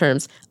 in her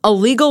terms,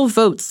 illegal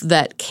votes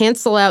that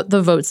cancel out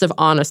the votes of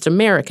honest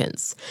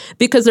Americans.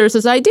 Because there's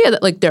this idea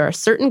that there are a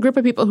certain group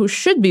of people who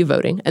should be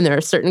voting and there are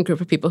a certain group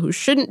of people who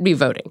shouldn't be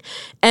voting.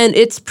 And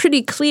it's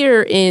pretty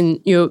clear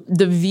in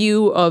the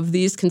view of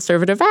these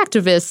conservative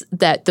activists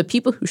that the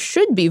people who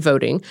should be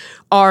voting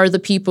are the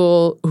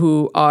people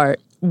who are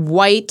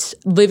white,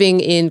 living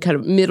in kind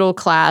of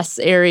middle-class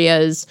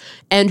areas,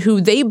 and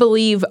who they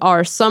believe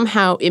are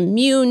somehow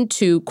immune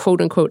to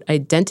quote-unquote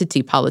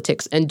identity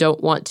politics and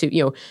don't want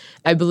to,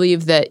 I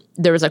believe that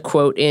there was a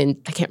quote in,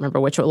 I can't remember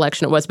which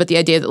election it was, but the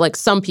idea that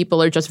some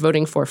people are just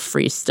voting for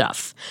free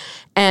stuff.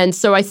 And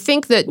so I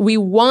think that we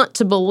want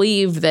to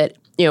believe that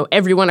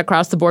everyone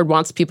across the board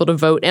wants people to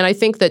vote. And I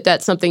think that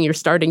that's something you're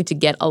starting to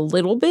get a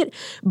little bit.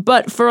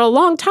 But for a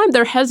long time,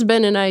 there has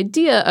been an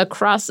idea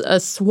across a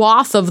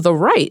swath of the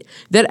right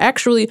that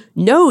actually,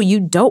 no, you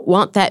don't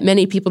want that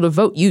many people to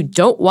vote. You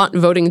don't want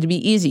voting to be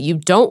easy. You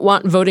don't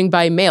want voting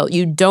by mail.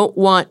 You don't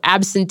want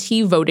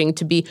absentee voting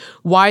to be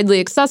widely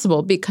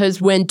accessible,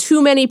 because when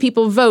too many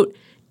people vote,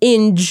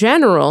 in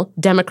general,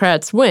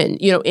 Democrats win.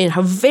 In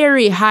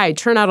very high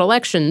turnout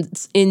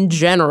elections, in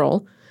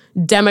general,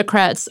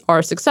 Democrats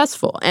are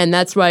successful. And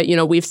that's why,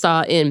 we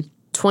saw in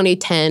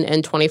 2010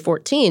 and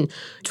 2014.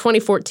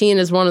 2014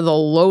 is one of the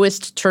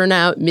lowest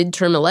turnout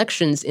midterm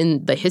elections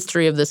in the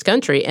history of this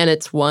country, and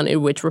it's one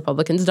in which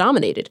Republicans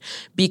dominated,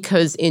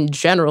 because in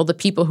general, the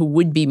people who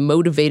would be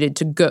motivated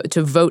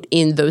to vote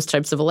in those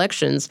types of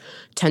elections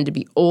tend to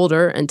be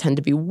older and tend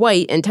to be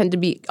white and tend to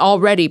be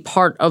already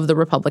part of the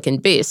Republican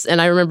base.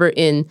 And I remember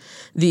in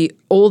the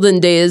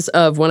olden days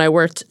of when I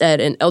worked at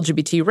an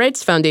LGBT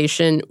rights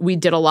foundation, we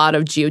did a lot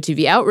of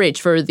GOTV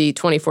outreach for the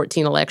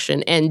 2014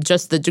 election, and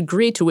just the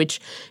degree to which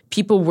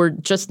people were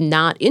just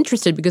not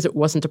interested, because it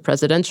wasn't a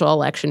presidential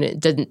election. It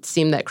didn't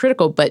seem that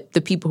critical. But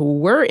the people who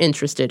were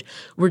interested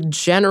were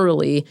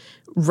generally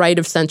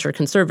right-of-center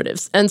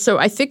conservatives. And so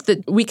I think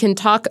that we can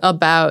talk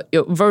about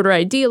voter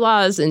ID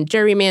laws and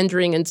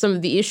gerrymandering and some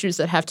of the issues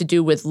that have to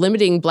do with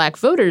limiting Black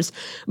voters,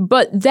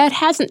 but that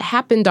hasn't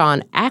happened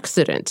on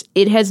accident.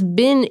 It has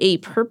been a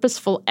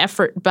purposeful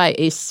effort by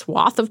a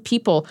swath of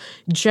people,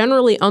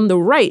 generally on the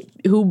right,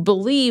 who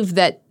believe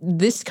that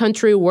this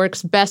country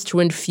works best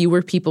when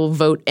fewer people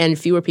vote and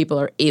fewer people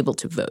are able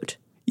to vote.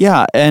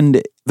 Yeah,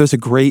 and there's a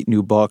great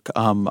new book.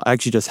 I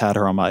actually just had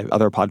her on my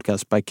other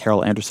podcast by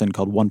Carol Anderson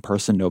called One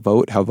Person, No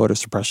Vote, How Voter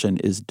Suppression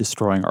is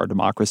Destroying Our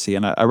Democracy.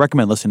 And I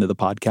recommend listening to the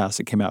podcast.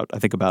 It came out, I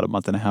think, about a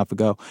month and a half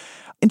ago.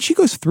 And she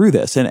goes through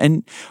this.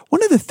 And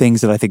one of the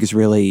things that I think is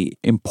really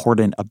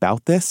important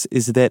about this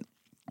is that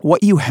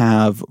what you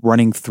have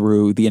running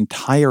through the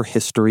entire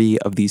history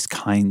of these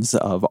kinds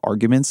of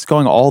arguments,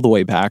 going all the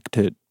way back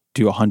to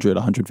 100,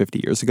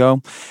 150 years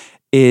ago,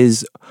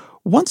 is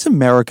once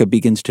America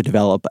begins to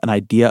develop an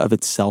idea of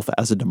itself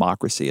as a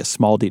democracy, a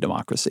small d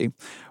democracy,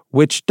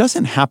 which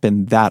doesn't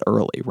happen that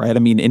early, right? I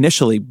mean,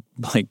 initially,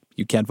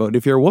 you can't vote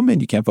if you're a woman,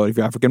 you can't vote if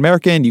you're African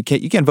American, you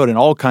can't vote in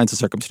all kinds of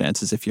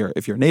circumstances if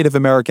you're Native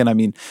American. I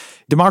mean,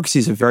 democracy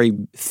is a very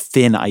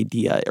thin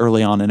idea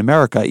early on in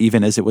America,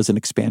 even as it was an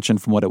expansion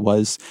from what it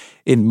was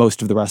in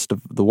most of the rest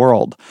of the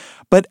world.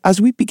 But as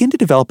we begin to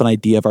develop an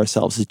idea of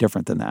ourselves as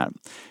different than that,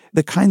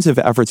 the kinds of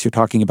efforts you're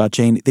talking about,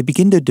 Jane, they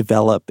begin to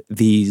develop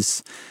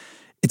these.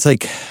 It's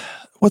like,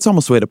 what's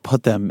almost the way to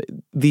put them?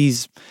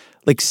 These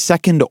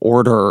second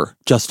order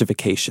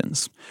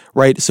justifications,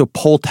 right? So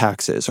poll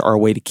taxes are a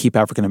way to keep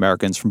African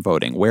Americans from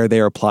voting, where they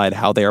are applied,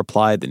 how they are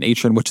applied, the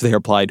nature in which they are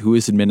applied, who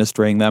is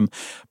administering them.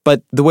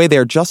 But the way they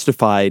are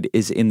justified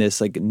is in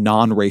this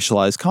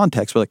non-racialized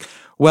context. We're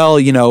well,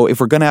 if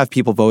we're going to have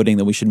people voting,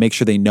 then we should make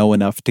sure they know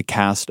enough to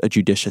cast a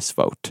judicious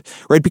vote,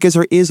 right? Because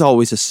there is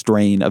always a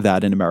strain of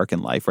that in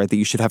American life, right? That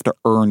you should have to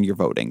earn your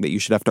voting, that you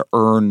should have to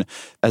earn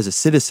as a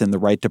citizen the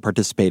right to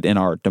participate in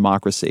our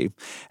democracy.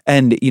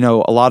 And,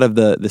 a lot of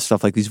the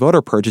stuff like these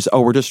voter purges,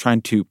 we're just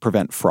trying to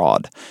prevent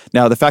fraud.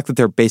 Now, the fact that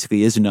there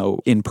basically is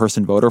no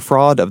in-person voter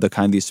fraud of the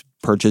kind these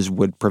purges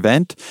would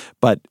prevent,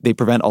 but they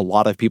prevent a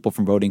lot of people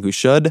from voting who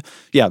should.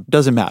 Yeah,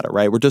 doesn't matter,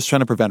 right? We're just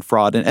trying to prevent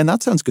fraud. And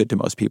that sounds good to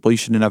most people. You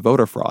shouldn't have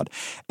voter fraud.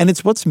 And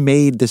it's what's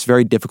made this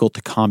very difficult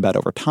to combat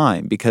over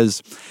time,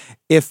 because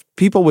if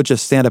people would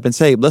just stand up and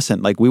say,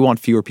 listen, we want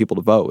fewer people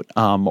to vote,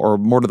 or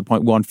more to the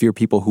point, we want fewer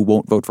people who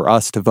won't vote for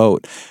us to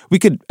vote, we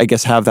could, I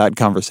guess, have that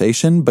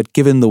conversation. But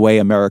given the way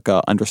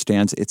America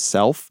understands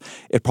itself,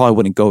 it probably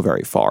wouldn't go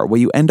very far.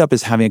 What you end up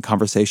is having a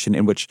conversation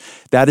in which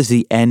that is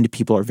the end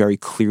people are very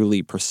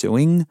clearly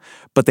pursuing,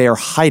 but they are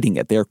hiding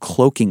it. They are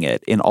cloaking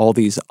it in all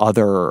these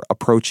other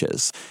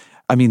approaches.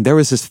 I mean, there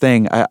was this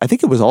thing, I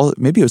think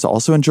maybe it was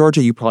also in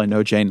Georgia, you probably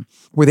know, Jane,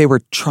 where they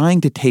were trying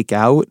to take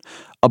out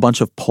a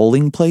bunch of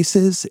polling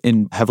places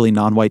in heavily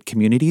non-white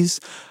communities.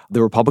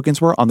 The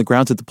Republicans were on the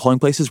grounds that the polling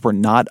places were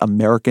not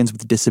Americans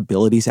with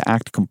Disabilities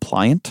Act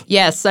compliant.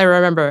 Yes, I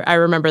remember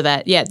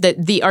that. Yeah,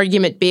 the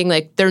argument being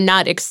they're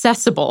not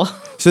accessible.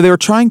 So they were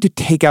trying to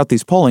take out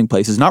these polling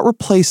places, not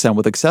replace them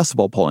with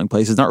accessible polling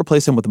places, not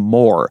replace them with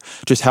more,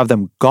 just have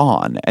them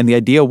gone. And the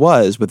idea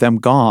was, with them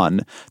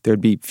gone,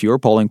 there'd be fewer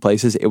polling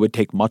places. It would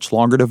take much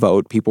longer to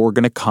vote. People were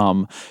going to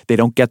come. They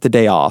don't get the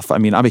day off. I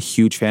mean, I'm a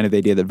huge fan of the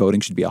idea that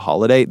voting should be a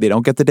holiday. They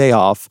don't get the day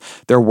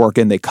off. They're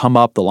working. They come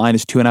up. The line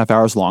is 2.5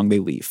 hours long. They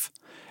leave.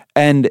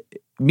 And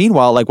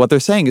meanwhile, what they're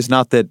saying is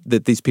not that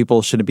these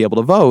people shouldn't be able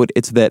to vote.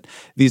 It's that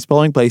these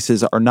polling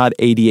places are not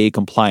ADA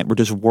compliant. We're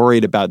just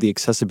worried about the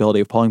accessibility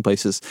of polling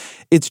places.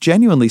 It's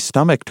genuinely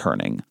stomach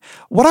turning.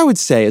 What I would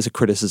say as a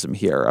criticism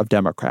here of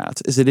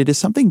Democrats is that it is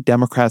something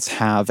Democrats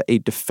have a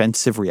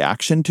defensive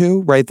reaction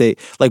to, right? They,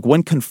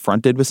 when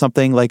confronted with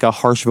something like a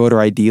harsh voter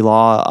ID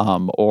law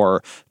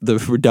or the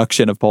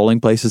reduction of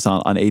polling places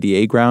on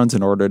ADA grounds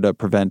in order to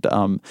prevent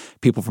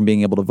people from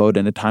being able to vote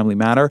in a timely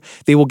manner,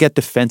 they will get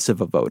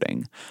defensive of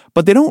voting.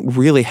 But they don't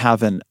really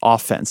have an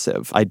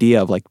offensive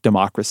idea of like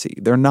democracy.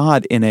 They're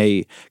not in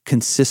a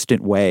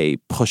consistent way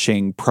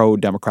pushing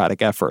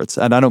pro-democratic efforts.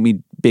 And I don't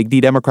mean big D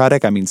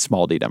democratic, I mean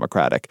small d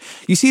democratic.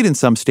 You see it in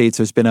some states.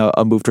 There's been a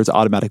move towards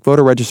automatic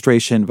voter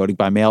registration, voting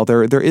by mail.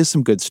 There is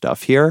some good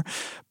stuff here.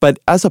 But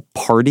as a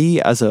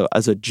party, as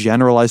a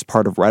generalized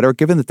part of rhetoric,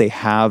 given that they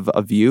have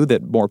a view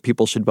that more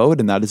people should vote,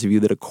 and that is a view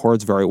that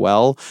accords very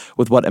well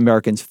with what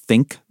Americans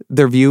think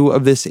their view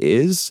of this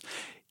is,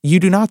 you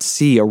do not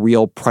see a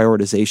real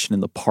prioritization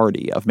in the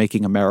party of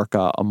making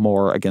America a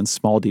more, again,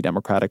 small d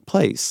democratic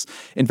place.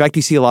 In fact,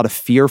 you see a lot of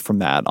fear from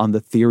that on the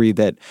theory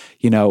that,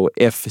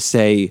 if,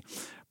 say,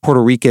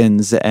 Puerto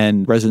Ricans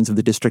and residents of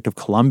the District of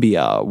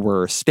Columbia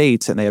were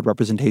states and they had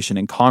representation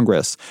in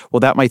Congress,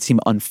 well, that might seem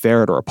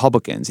unfair to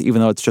Republicans,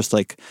 even though it's just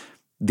like,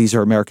 these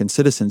are American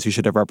citizens who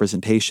should have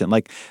representation.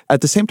 Like,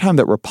 at the same time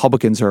that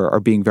Republicans are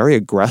being very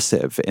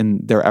aggressive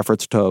in their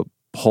efforts to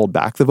hold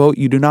back the vote,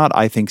 you do not,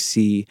 I think,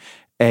 see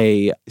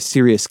a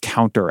serious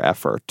counter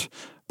effort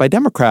by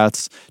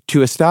Democrats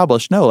to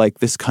establish, no, like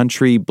this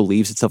country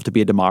believes itself to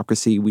be a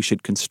democracy. We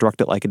should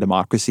construct it like a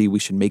democracy. We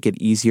should make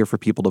it easier for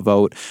people to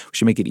vote. We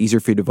should make it easier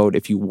for you to vote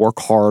if you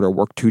work hard or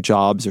work 2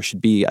 jobs. There should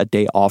be a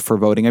day off for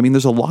voting. I mean,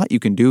 there's a lot you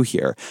can do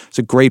here. It's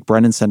a great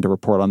Brennan Center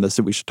report on this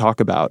that we should talk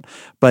about,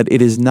 but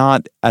it is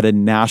not at a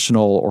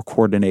national or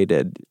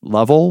coordinated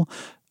level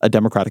a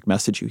Democratic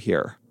message you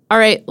hear. All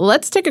right,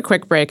 let's take a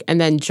quick break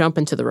and then jump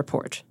into the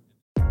report.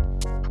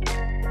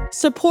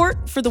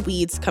 Support for the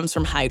Weeds comes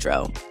from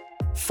Hydrow.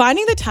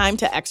 Finding the time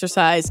to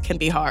exercise can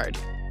be hard.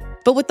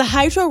 But with the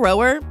Hydrow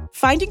Rower,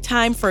 finding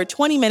time for a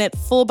 20-minute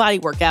full-body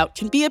workout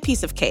can be a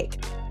piece of cake.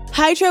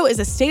 Hydrow is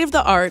a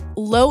state-of-the-art,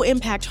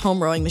 low-impact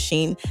home rowing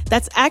machine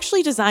that's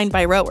actually designed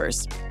by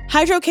rowers.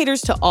 Hydrow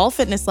caters to all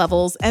fitness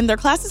levels, and their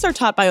classes are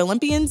taught by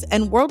Olympians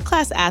and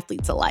world-class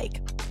athletes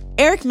alike.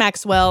 Eric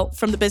Maxwell,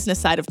 from the business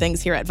side of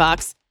things here at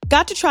Vox,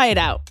 got to try it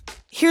out.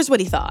 Here's what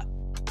he thought.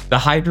 The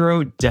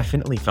Hydrow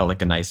definitely felt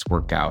like a nice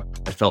workout.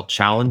 It felt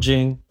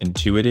challenging,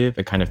 intuitive.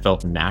 It kind of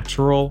felt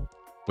natural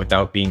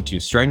without being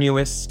too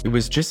strenuous. It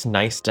was just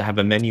nice to have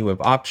a menu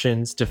of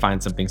options, to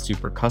find something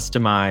super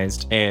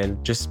customized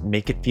and just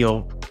make it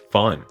feel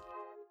fun.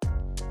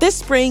 This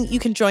spring, you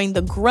can join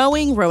the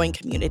growing rowing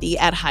community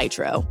at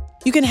Hydrow.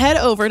 You can head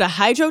over to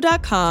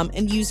hydrow.com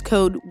and use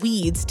code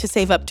WEEDS to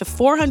save up to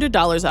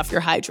 $400 off your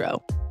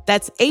Hydrow.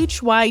 That's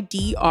HYDROW.com,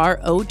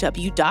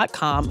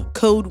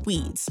 code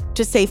WEEDS,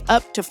 to save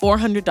up to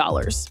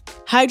 $400.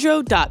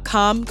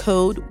 Hydrow.com,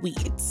 code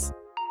WEEDS.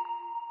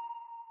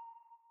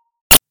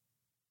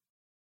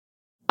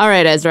 All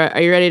right, Ezra,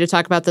 are you ready to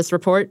talk about this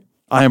report?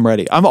 I am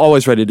ready. I'm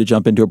always ready to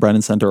jump into a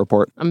Brennan Center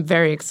report. I'm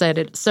very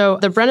excited. So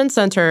the Brennan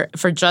Center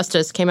for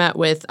Justice came out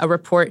with a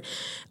report,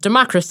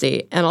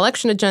 Democracy, an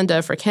Election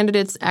Agenda for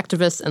Candidates,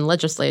 Activists, and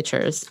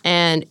Legislatures.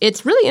 And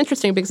it's really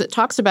interesting because it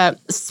talks about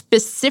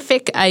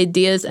specific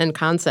ideas and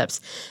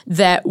concepts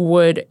that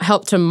would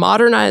help to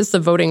modernize the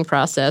voting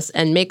process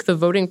and make the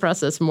voting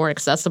process more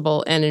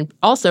accessible and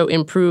also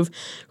improve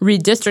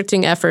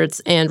redistricting efforts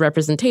and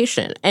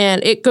representation.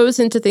 And it goes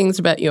into things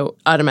about,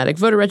 automatic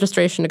voter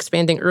registration,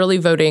 expanding early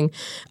voting,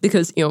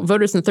 because,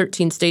 voters in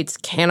 13 states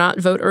cannot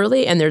vote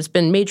early, and there's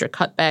been major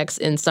cutbacks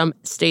in some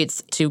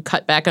states to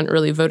cut back on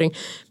early voting.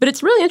 But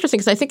it's really interesting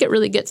because I think it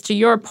really gets to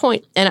your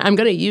point, and I'm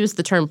going to use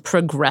the term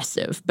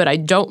progressive, but I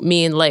don't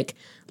mean like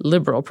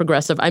liberal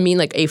progressive. I mean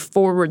like a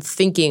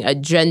forward-thinking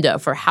agenda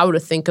for how to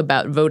think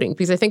about voting,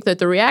 because I think that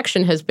the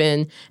reaction has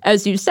been,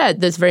 as you said,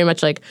 this very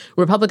much like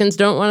Republicans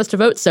don't want us to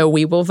vote, so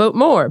we will vote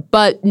more,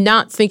 but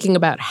not thinking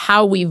about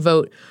how we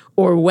vote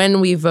or when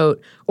we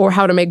vote, or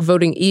how to make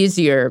voting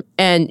easier,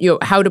 and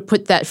how to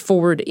put that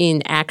forward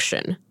in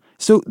action.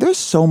 So there's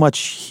so much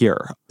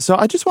here. So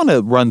I just want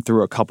to run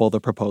through a couple of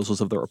the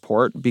proposals of the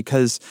report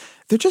because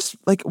they're just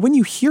like, when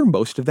you hear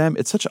most of them,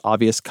 it's such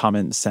obvious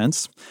common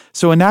sense.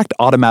 So enact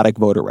automatic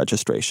voter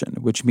registration,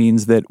 which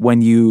means that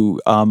when you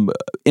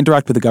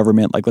interact with the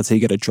government, like let's say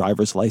you get a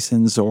driver's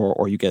license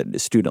or you get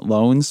student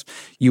loans,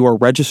 you are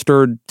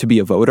registered to be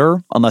a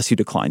voter unless you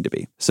decline to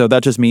be. So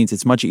that just means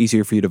it's much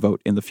easier for you to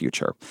vote in the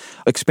future.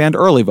 Expand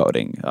early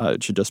voting.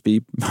 It should just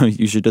be,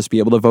 you should just be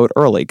able to vote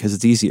early because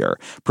it's easier.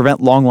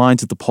 Prevent long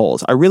lines at the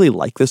polls. I really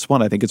like this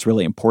one. I think it's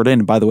really important.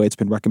 And by the way, it's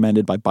been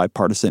recommended by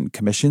bipartisan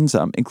commissions,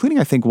 including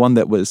I think one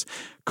that was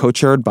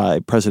co-chaired by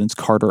Presidents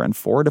Carter and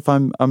Ford, if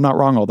I'm not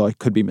wrong, although I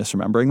could be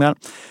misremembering that.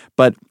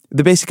 But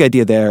the basic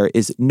idea there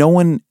is no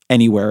one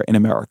anywhere in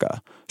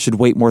America should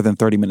wait more than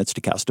 30 minutes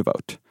to cast a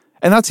vote.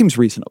 And that seems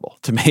reasonable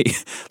to me.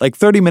 Like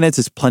 30 minutes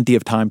is plenty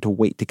of time to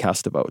wait to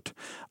cast a vote.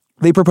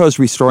 They proposed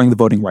restoring the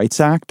Voting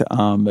Rights Act.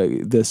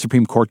 The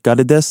Supreme Court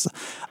gutted this.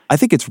 I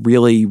think it's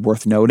really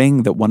worth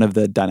noting that one of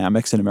the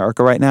dynamics in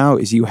America right now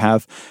is you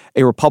have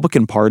a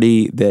Republican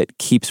Party that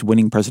keeps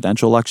winning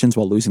presidential elections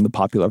while losing the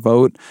popular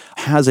vote,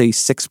 has a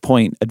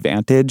 6-point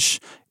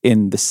advantage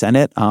in the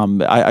Senate.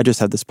 I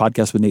just had this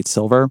podcast with Nate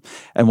Silver,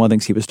 and one of the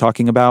things he was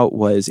talking about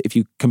was if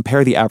you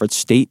compare the average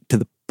state to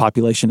the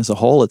population as a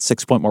whole, it's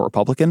 6 point more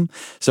Republican.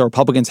 So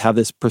Republicans have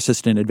this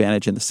persistent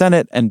advantage in the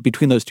Senate. And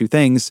between those two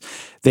things,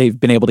 they've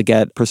been able to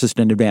get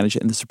persistent advantage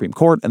in the Supreme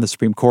Court. And the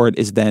Supreme Court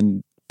is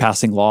then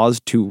passing laws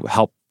to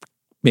help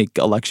make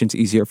elections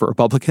easier for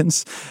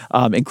Republicans,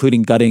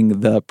 including gutting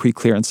the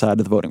pre-clearance side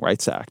of the Voting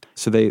Rights Act.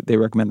 So they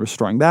recommend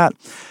restoring that.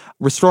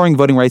 Restoring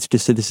voting rights to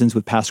citizens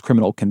with past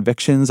criminal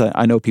convictions.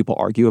 I know people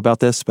argue about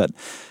this, but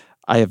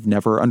I have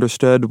never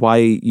understood why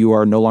you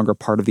are no longer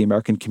part of the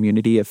American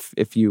community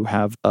if you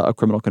have a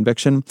criminal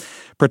conviction.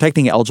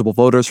 Protecting eligible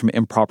voters from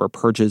improper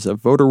purges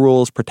of voter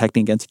rolls,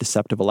 protecting against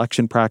deceptive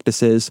election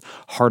practices,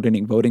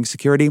 hardening voting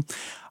security.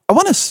 I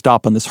want to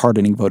stop on this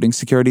hardening voting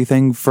security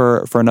thing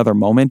for another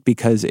moment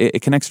because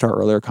it connects to our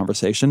earlier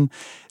conversation.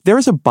 There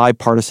is a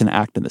bipartisan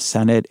act in the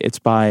Senate. It's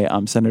by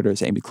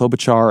Senators Amy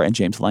Klobuchar and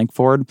James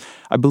Lankford.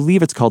 I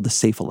believe it's called the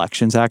Safe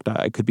Elections Act.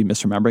 I could be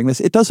misremembering this.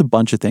 It does a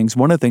bunch of things.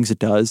 One of the things it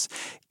does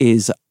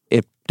is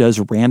it does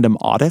random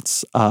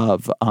audits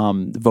of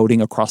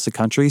voting across the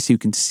country so you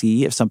can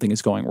see if something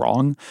is going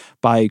wrong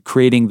by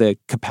creating the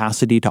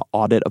capacity to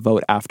audit a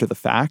vote after the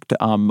fact,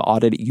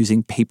 audit it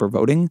using paper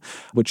voting,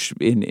 which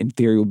in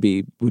theory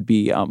would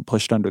be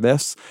pushed under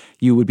this.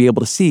 You would be able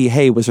to see,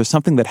 hey, was there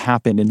something that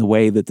happened in the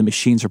way that the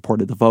machines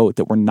reported the vote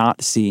that we're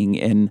not seeing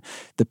in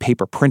the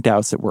paper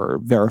printouts that were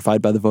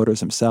verified by the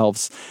voters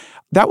themselves?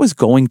 That was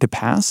going to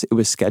pass. It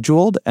was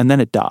scheduled, and then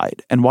it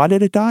died. And why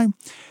did it die?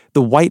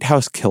 The White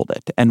House killed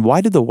it. And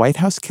why did the White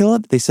House kill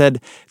it? They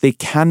said they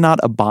cannot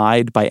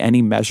abide by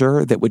any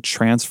measure that would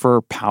transfer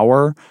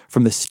power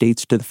from the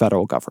states to the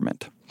federal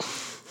government.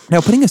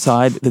 Now, putting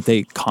aside that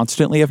they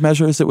constantly have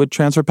measures that would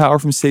transfer power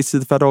from states to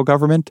the federal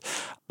government,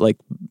 like,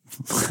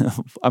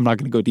 I'm not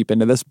going to go deep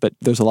into this, but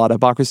there's a lot of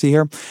hypocrisy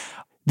here.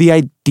 The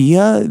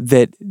idea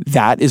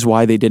that is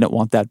why they didn't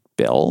want that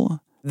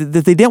bill,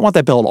 that they didn't want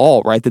that bill at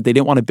all, right? That they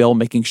didn't want a bill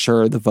making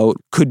sure the vote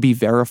could be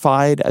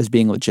verified as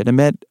being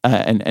legitimate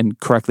and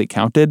correctly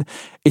counted.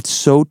 It's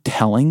so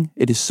telling.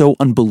 It is so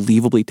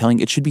unbelievably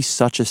telling. It should be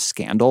such a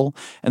scandal.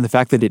 And the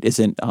fact that it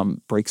isn't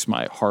breaks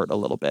my heart a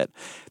little bit.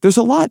 There's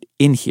a lot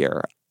in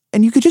here.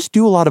 And you could just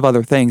do a lot of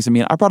other things. I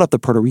mean, I brought up the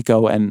Puerto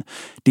Rico and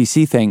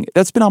D.C. thing.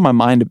 That's been on my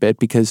mind a bit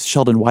because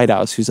Sheldon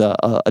Whitehouse, who's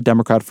a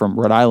Democrat from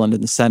Rhode Island in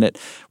the Senate,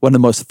 one of the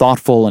most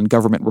thoughtful and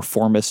government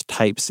reformist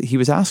types, he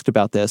was asked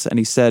about this. And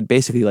he said,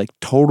 basically, like,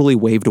 totally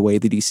waved away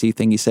the D.C.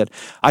 thing. He said,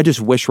 I just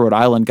wish Rhode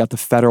Island got the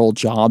federal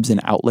jobs and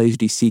outlays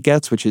D.C.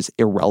 gets, which is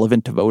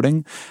irrelevant to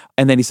voting.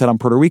 And then he said on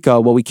Puerto Rico,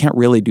 well, we can't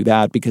really do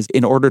that because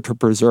in order to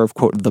preserve,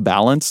 quote, the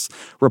balance,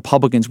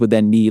 Republicans would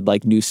then need,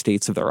 like, new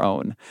states of their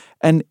own.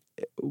 And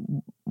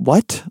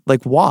what?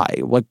 Like, why?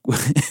 Like,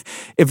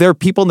 if there are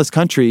people in this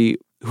country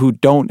who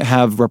don't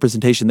have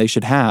representation they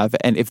should have,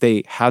 and if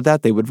they had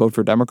that, they would vote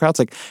for Democrats,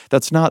 like,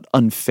 that's not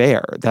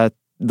unfair. That,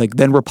 like,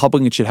 then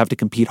Republicans should have to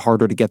compete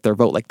harder to get their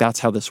vote. Like, that's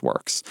how this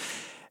works.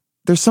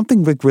 There's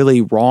something like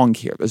really wrong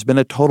here. There's been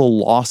a total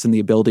loss in the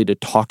ability to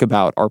talk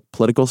about our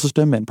political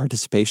system and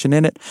participation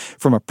in it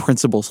from a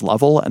principles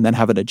level and then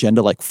have an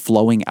agenda like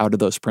flowing out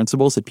of those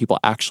principles that people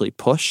actually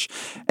push.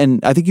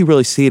 And I think you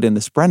really see it in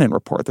this Brennan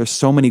report. There's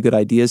so many good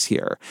ideas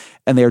here,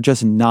 and they are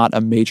just not a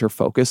major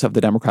focus of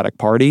the Democratic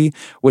Party,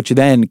 which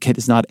then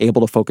is not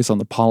able to focus on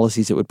the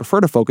policies it would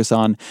prefer to focus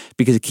on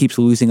because it keeps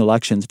losing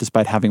elections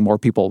despite having more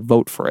people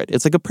vote for it.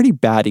 It's like a pretty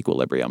bad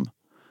equilibrium.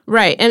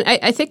 Right. And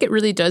I think it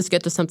really does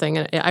get to something,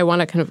 and I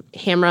want to kind of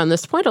hammer on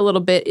this point a little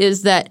bit,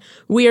 is that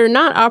we are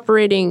not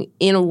operating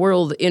in a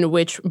world in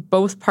which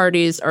both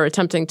parties are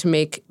attempting to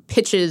make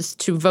pitches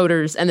to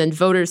voters, and then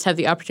voters have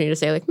the opportunity to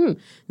say, like,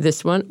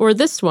 this one or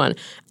this one.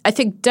 I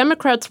think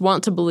Democrats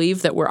want to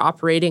believe that we're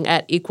operating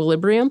at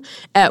equilibrium,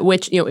 at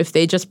which, if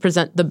they just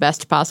present the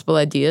best possible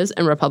ideas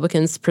and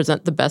Republicans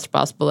present the best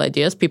possible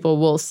ideas, people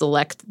will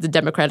select the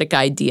Democratic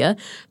idea.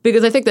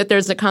 Because I think that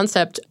there's a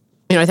concept,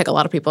 I think a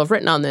lot of people have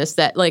written on this,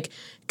 that like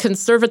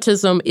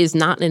conservatism is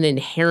not an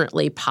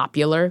inherently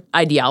popular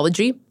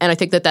ideology. And I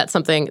think that that's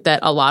something that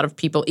a lot of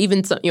people,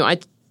 even some, I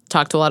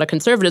talk to a lot of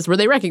conservatives where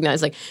they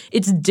recognize like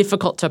it's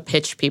difficult to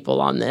pitch people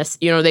on this.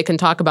 They can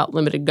talk about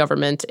limited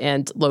government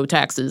and low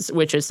taxes,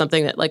 which is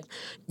something that like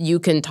you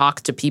can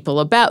talk to people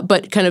about,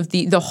 but kind of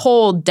the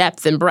whole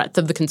depth and breadth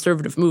of the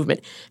conservative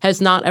movement has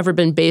not ever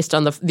been based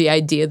on the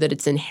idea that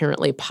it's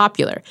inherently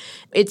popular.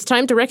 It's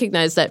time to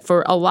recognize that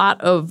for a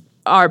lot of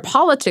our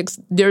politics,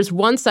 there's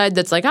one side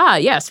that's like,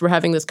 yes, we're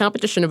having this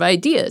competition of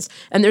ideas.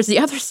 And there's the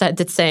other side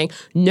that's saying,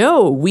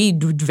 no, we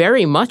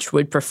very much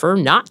would prefer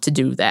not to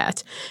do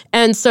that.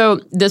 And so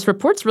this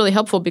report's really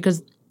helpful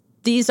because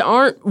these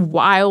aren't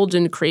wild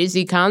and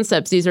crazy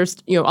concepts. These are,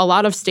 a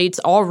lot of states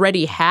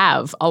already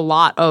have a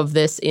lot of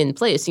this in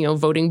place.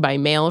 Voting by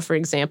mail, for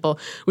example,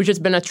 which has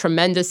been a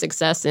tremendous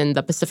success in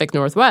the Pacific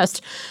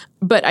Northwest.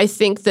 But I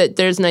think that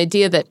there's an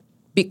idea that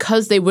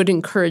because they would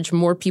encourage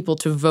more people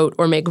to vote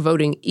or make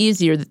voting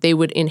easier, that they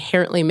would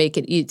inherently make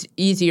it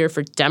easier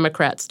for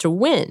Democrats to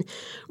win,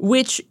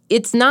 which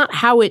it's not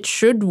how it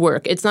should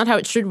work. It's not how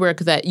it should work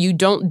that you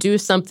don't do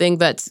something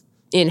that's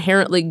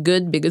inherently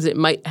good because it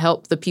might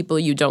help the people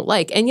you don't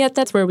like. And yet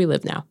that's where we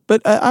live now.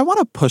 But I want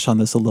to push on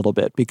this a little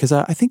bit because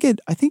I think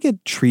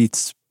it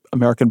treats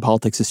American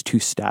politics as too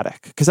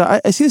static. Because I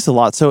see this a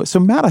lot. So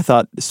Matt, I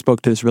thought,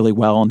 spoke to this really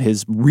well in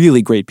his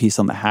really great piece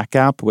on the Hack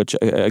app, which,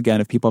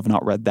 again, if people have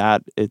not read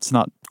that, it's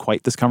not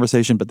quite this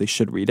conversation, but they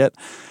should read it.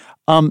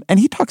 And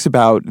he talks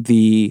about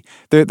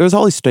there's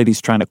all these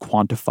studies trying to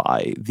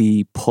quantify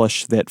the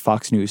push that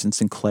Fox News and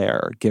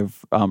Sinclair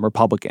give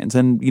Republicans.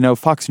 And,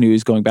 Fox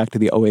News, going back to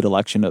the 2008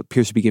 election,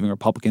 appears to be giving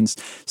Republicans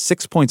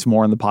 6 points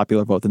more in the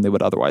popular vote than they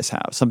would otherwise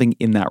have, something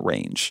in that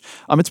range.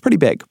 It's pretty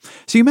big.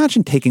 So you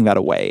imagine taking that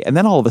away. And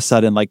then all of a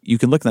sudden, you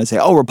can look at that and say,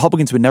 oh,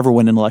 Republicans would never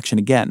win an election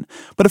again.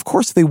 But of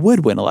course they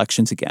would win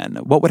elections again.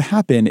 What would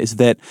happen is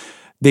that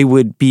they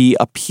would be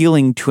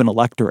appealing to an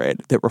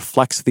electorate that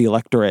reflects the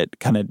electorate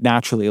kind of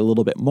naturally a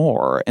little bit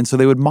more. And so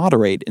they would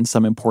moderate in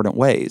some important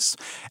ways.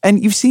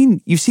 And you've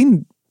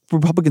seen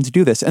Republicans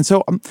do this. And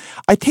so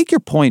I take your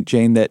point,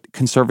 Jane, that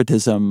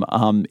conservatism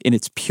in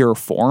its pure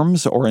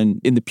forms or in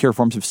the pure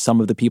forms of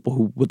some of the people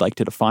who would like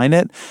to define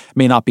it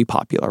may not be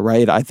popular,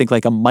 right? I think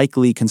a Mike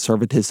Lee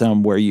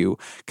conservatism where you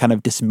kind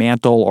of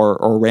dismantle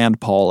or Rand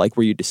Paul,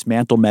 where you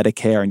dismantle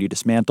Medicare and you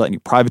dismantle and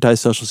you privatize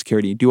Social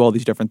Security, you do all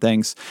these different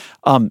things,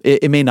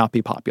 it may not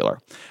be popular.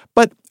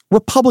 But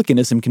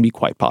Republicanism can be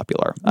quite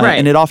popular. Right.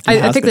 And it often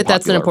has I think been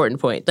that's an popular.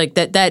 important point.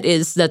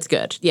 That's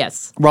good.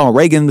 Yes. Ronald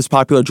Reagan was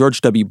popular.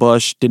 George W.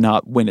 Bush did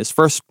not win his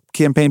first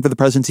campaign for the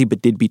presidency,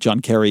 but did beat John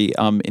Kerry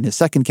in his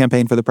second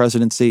campaign for the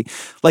presidency.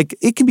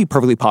 It can be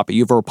perfectly popular.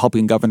 You have a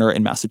Republican governor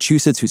in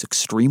Massachusetts who's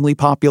extremely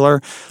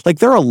popular.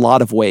 There are a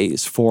lot of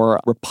ways for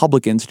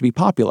Republicans to be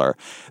popular.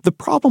 The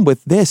problem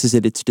with this is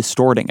that it's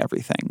distorting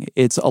everything.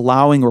 It's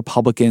allowing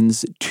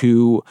Republicans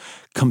to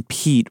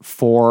compete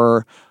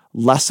for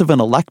less of an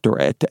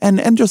electorate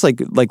and just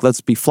let's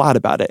be flat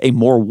about it, a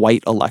more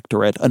white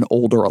electorate, an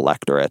older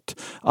electorate,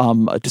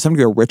 to some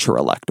degree a richer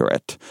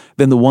electorate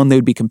than the one they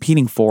would be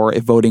competing for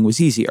if voting was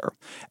easier.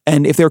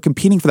 And if they were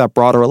competing for that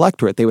broader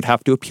electorate, they would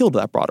have to appeal to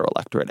that broader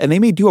electorate. And they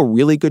may do a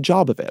really good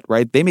job of it,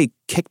 right? They may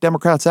kick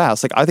Democrats'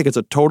 ass. I think it's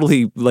a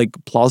totally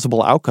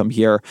plausible outcome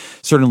here,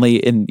 certainly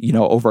in,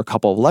 over a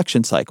couple of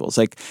election cycles.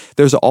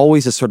 There's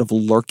always a sort of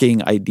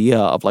lurking idea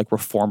of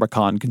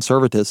reformicon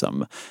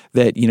conservatism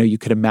that, you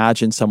could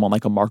imagine someone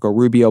like a Marco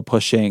Rubio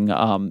pushing.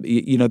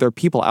 There are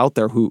people out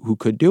there who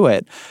could do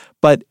it.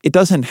 But it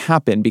doesn't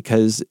happen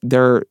because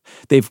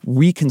they've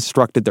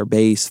reconstructed their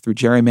base through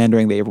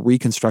gerrymandering. They have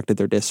reconstructed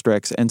their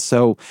districts. And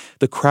so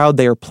the crowd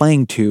they are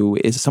playing to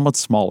is a somewhat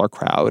smaller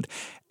crowd.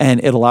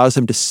 And it allows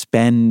them to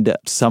spend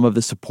some of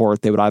the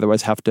support they would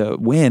otherwise have to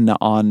win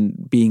on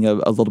being a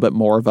little bit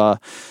more of a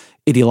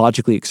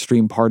ideologically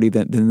extreme party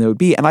than they would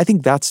be. And I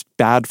think that's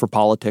bad for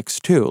politics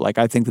too.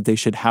 I think that they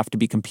should have to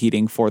be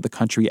competing for the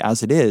country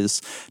as it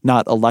is,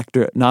 not an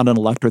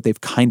electorate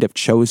they've kind of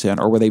chosen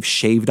or where they've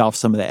shaved off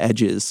some of the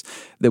edges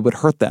that would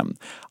hurt them.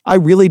 I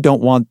really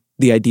don't want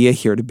the idea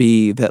here to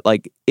be that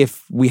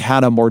if we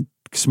had a more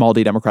small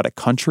d democratic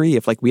country,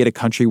 if we had a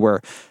country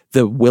where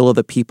the will of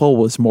the people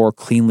was more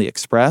cleanly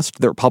expressed,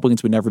 the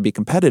Republicans would never be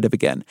competitive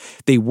again.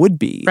 They would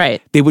be.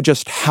 Right. They would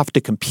just have to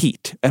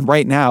compete. And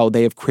right now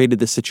they have created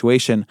this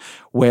situation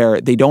where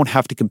they don't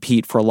have to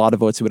compete for a lot of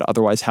votes they would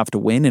otherwise have to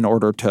win in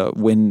order to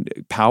win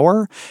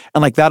power.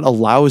 And that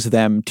allows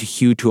them to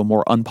hew to a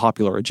more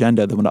unpopular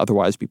agenda than would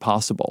otherwise be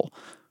possible.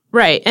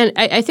 Right. And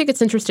I think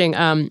it's interesting.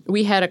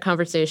 We had a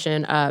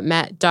conversation,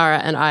 Matt, Dara,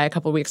 and I, a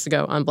couple of weeks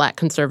ago on Black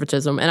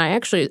conservatism. And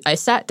I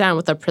sat down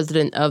with the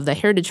president of the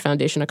Heritage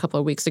Foundation a couple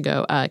of weeks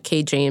ago,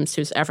 Kay James,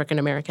 who's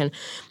African-American.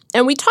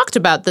 And we talked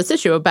about this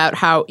issue about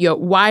how,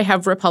 why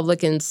have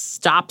Republicans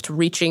stopped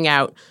reaching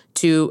out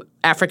to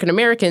African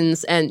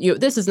Americans? And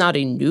this is not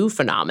a new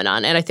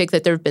phenomenon. And I think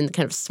that there have been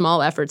kind of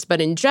small efforts, but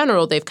in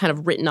general, they've kind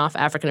of written off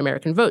African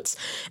American votes.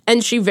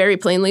 And she very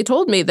plainly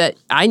told me that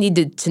I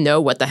needed to know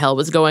what the hell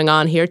was going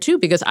on here too,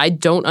 because I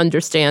don't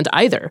understand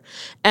either.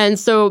 And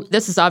so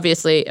this is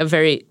obviously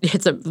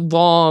it's a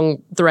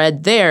long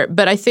thread there.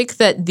 But I think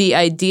that the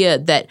idea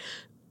that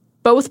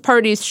both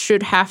parties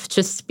should have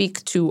to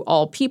speak to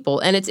all people.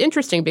 And it's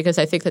interesting because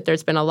I think that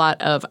there's been a lot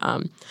of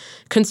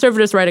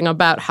conservatives writing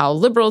about how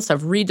liberals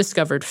have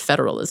rediscovered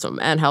federalism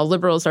and how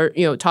liberals are,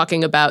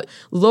 talking about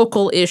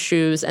local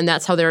issues, and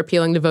that's how they're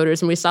appealing to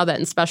voters. And we saw that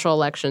in special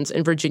elections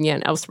in Virginia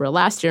and elsewhere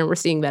last year, and we're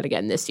seeing that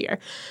again this year.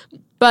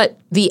 But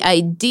the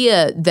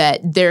idea that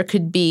there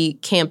could be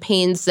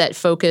campaigns that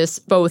focus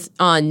both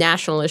on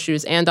national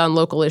issues and on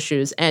local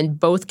issues, and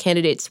both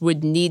candidates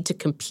would need to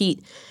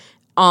compete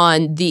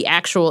on the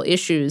actual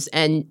issues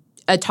and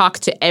talk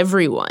to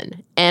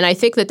everyone. And I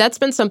think that that's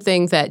been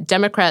something that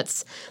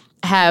Democrats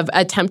have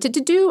attempted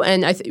to do.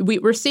 And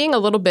we're seeing a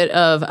little bit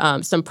of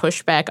some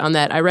pushback on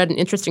that. I read an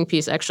interesting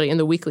piece actually in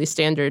the Weekly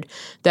Standard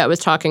that was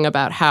talking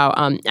about how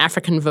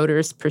African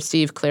voters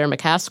perceive Claire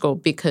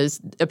McCaskill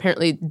because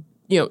apparently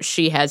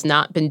she has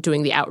not been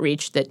doing the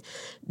outreach that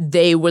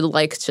they would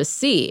like to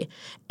see.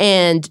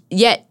 And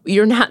yet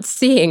you're not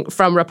seeing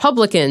from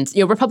Republicans,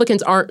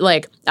 Republicans aren't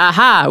like,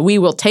 aha, we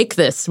will take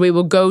this. We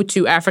will go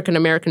to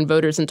African-American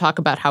voters and talk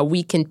about how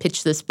we can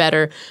pitch this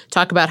better,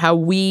 talk about how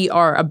we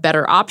are a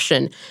better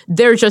option.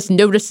 They're just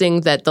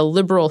noticing that the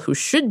liberal who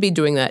should be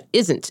doing that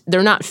isn't.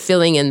 They're not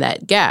filling in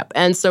that gap.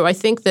 And so I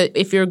think that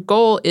if your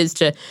goal is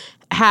to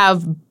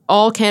have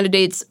all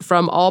candidates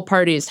from all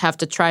parties have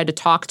to try to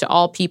talk to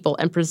all people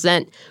and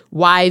present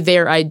why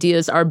their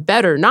ideas are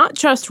better, not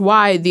just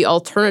why the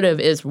alternative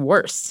is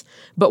worse,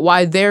 but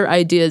why their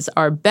ideas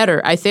are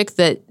better. I think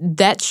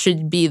that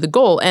should be the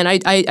goal. And I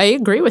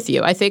agree with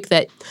you. I think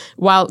that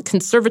while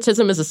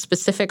conservatism is a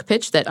specific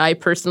pitch that I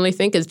personally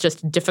think is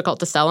just difficult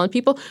to sell on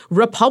people,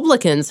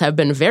 Republicans have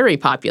been very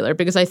popular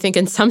because I think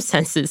in some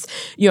senses,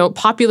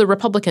 popular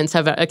Republicans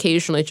have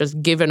occasionally just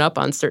given up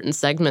on certain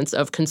segments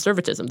of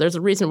conservatism. There's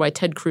a reason why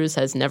Ted Cruz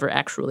has never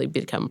actually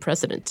become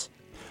president.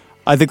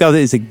 I think that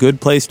is a good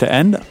place to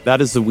end.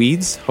 That is The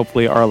Weeds.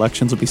 Hopefully our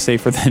elections will be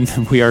safer than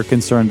we are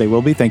concerned they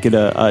will be. Thank you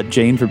to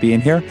Jane for being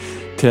here,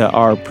 to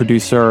our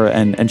producer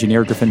and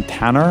engineer Griffin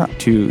Tanner,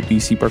 to the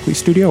UC Berkeley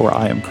studio where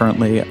I am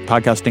currently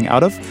podcasting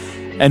out of.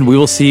 And we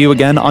will see you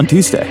again on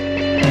Tuesday.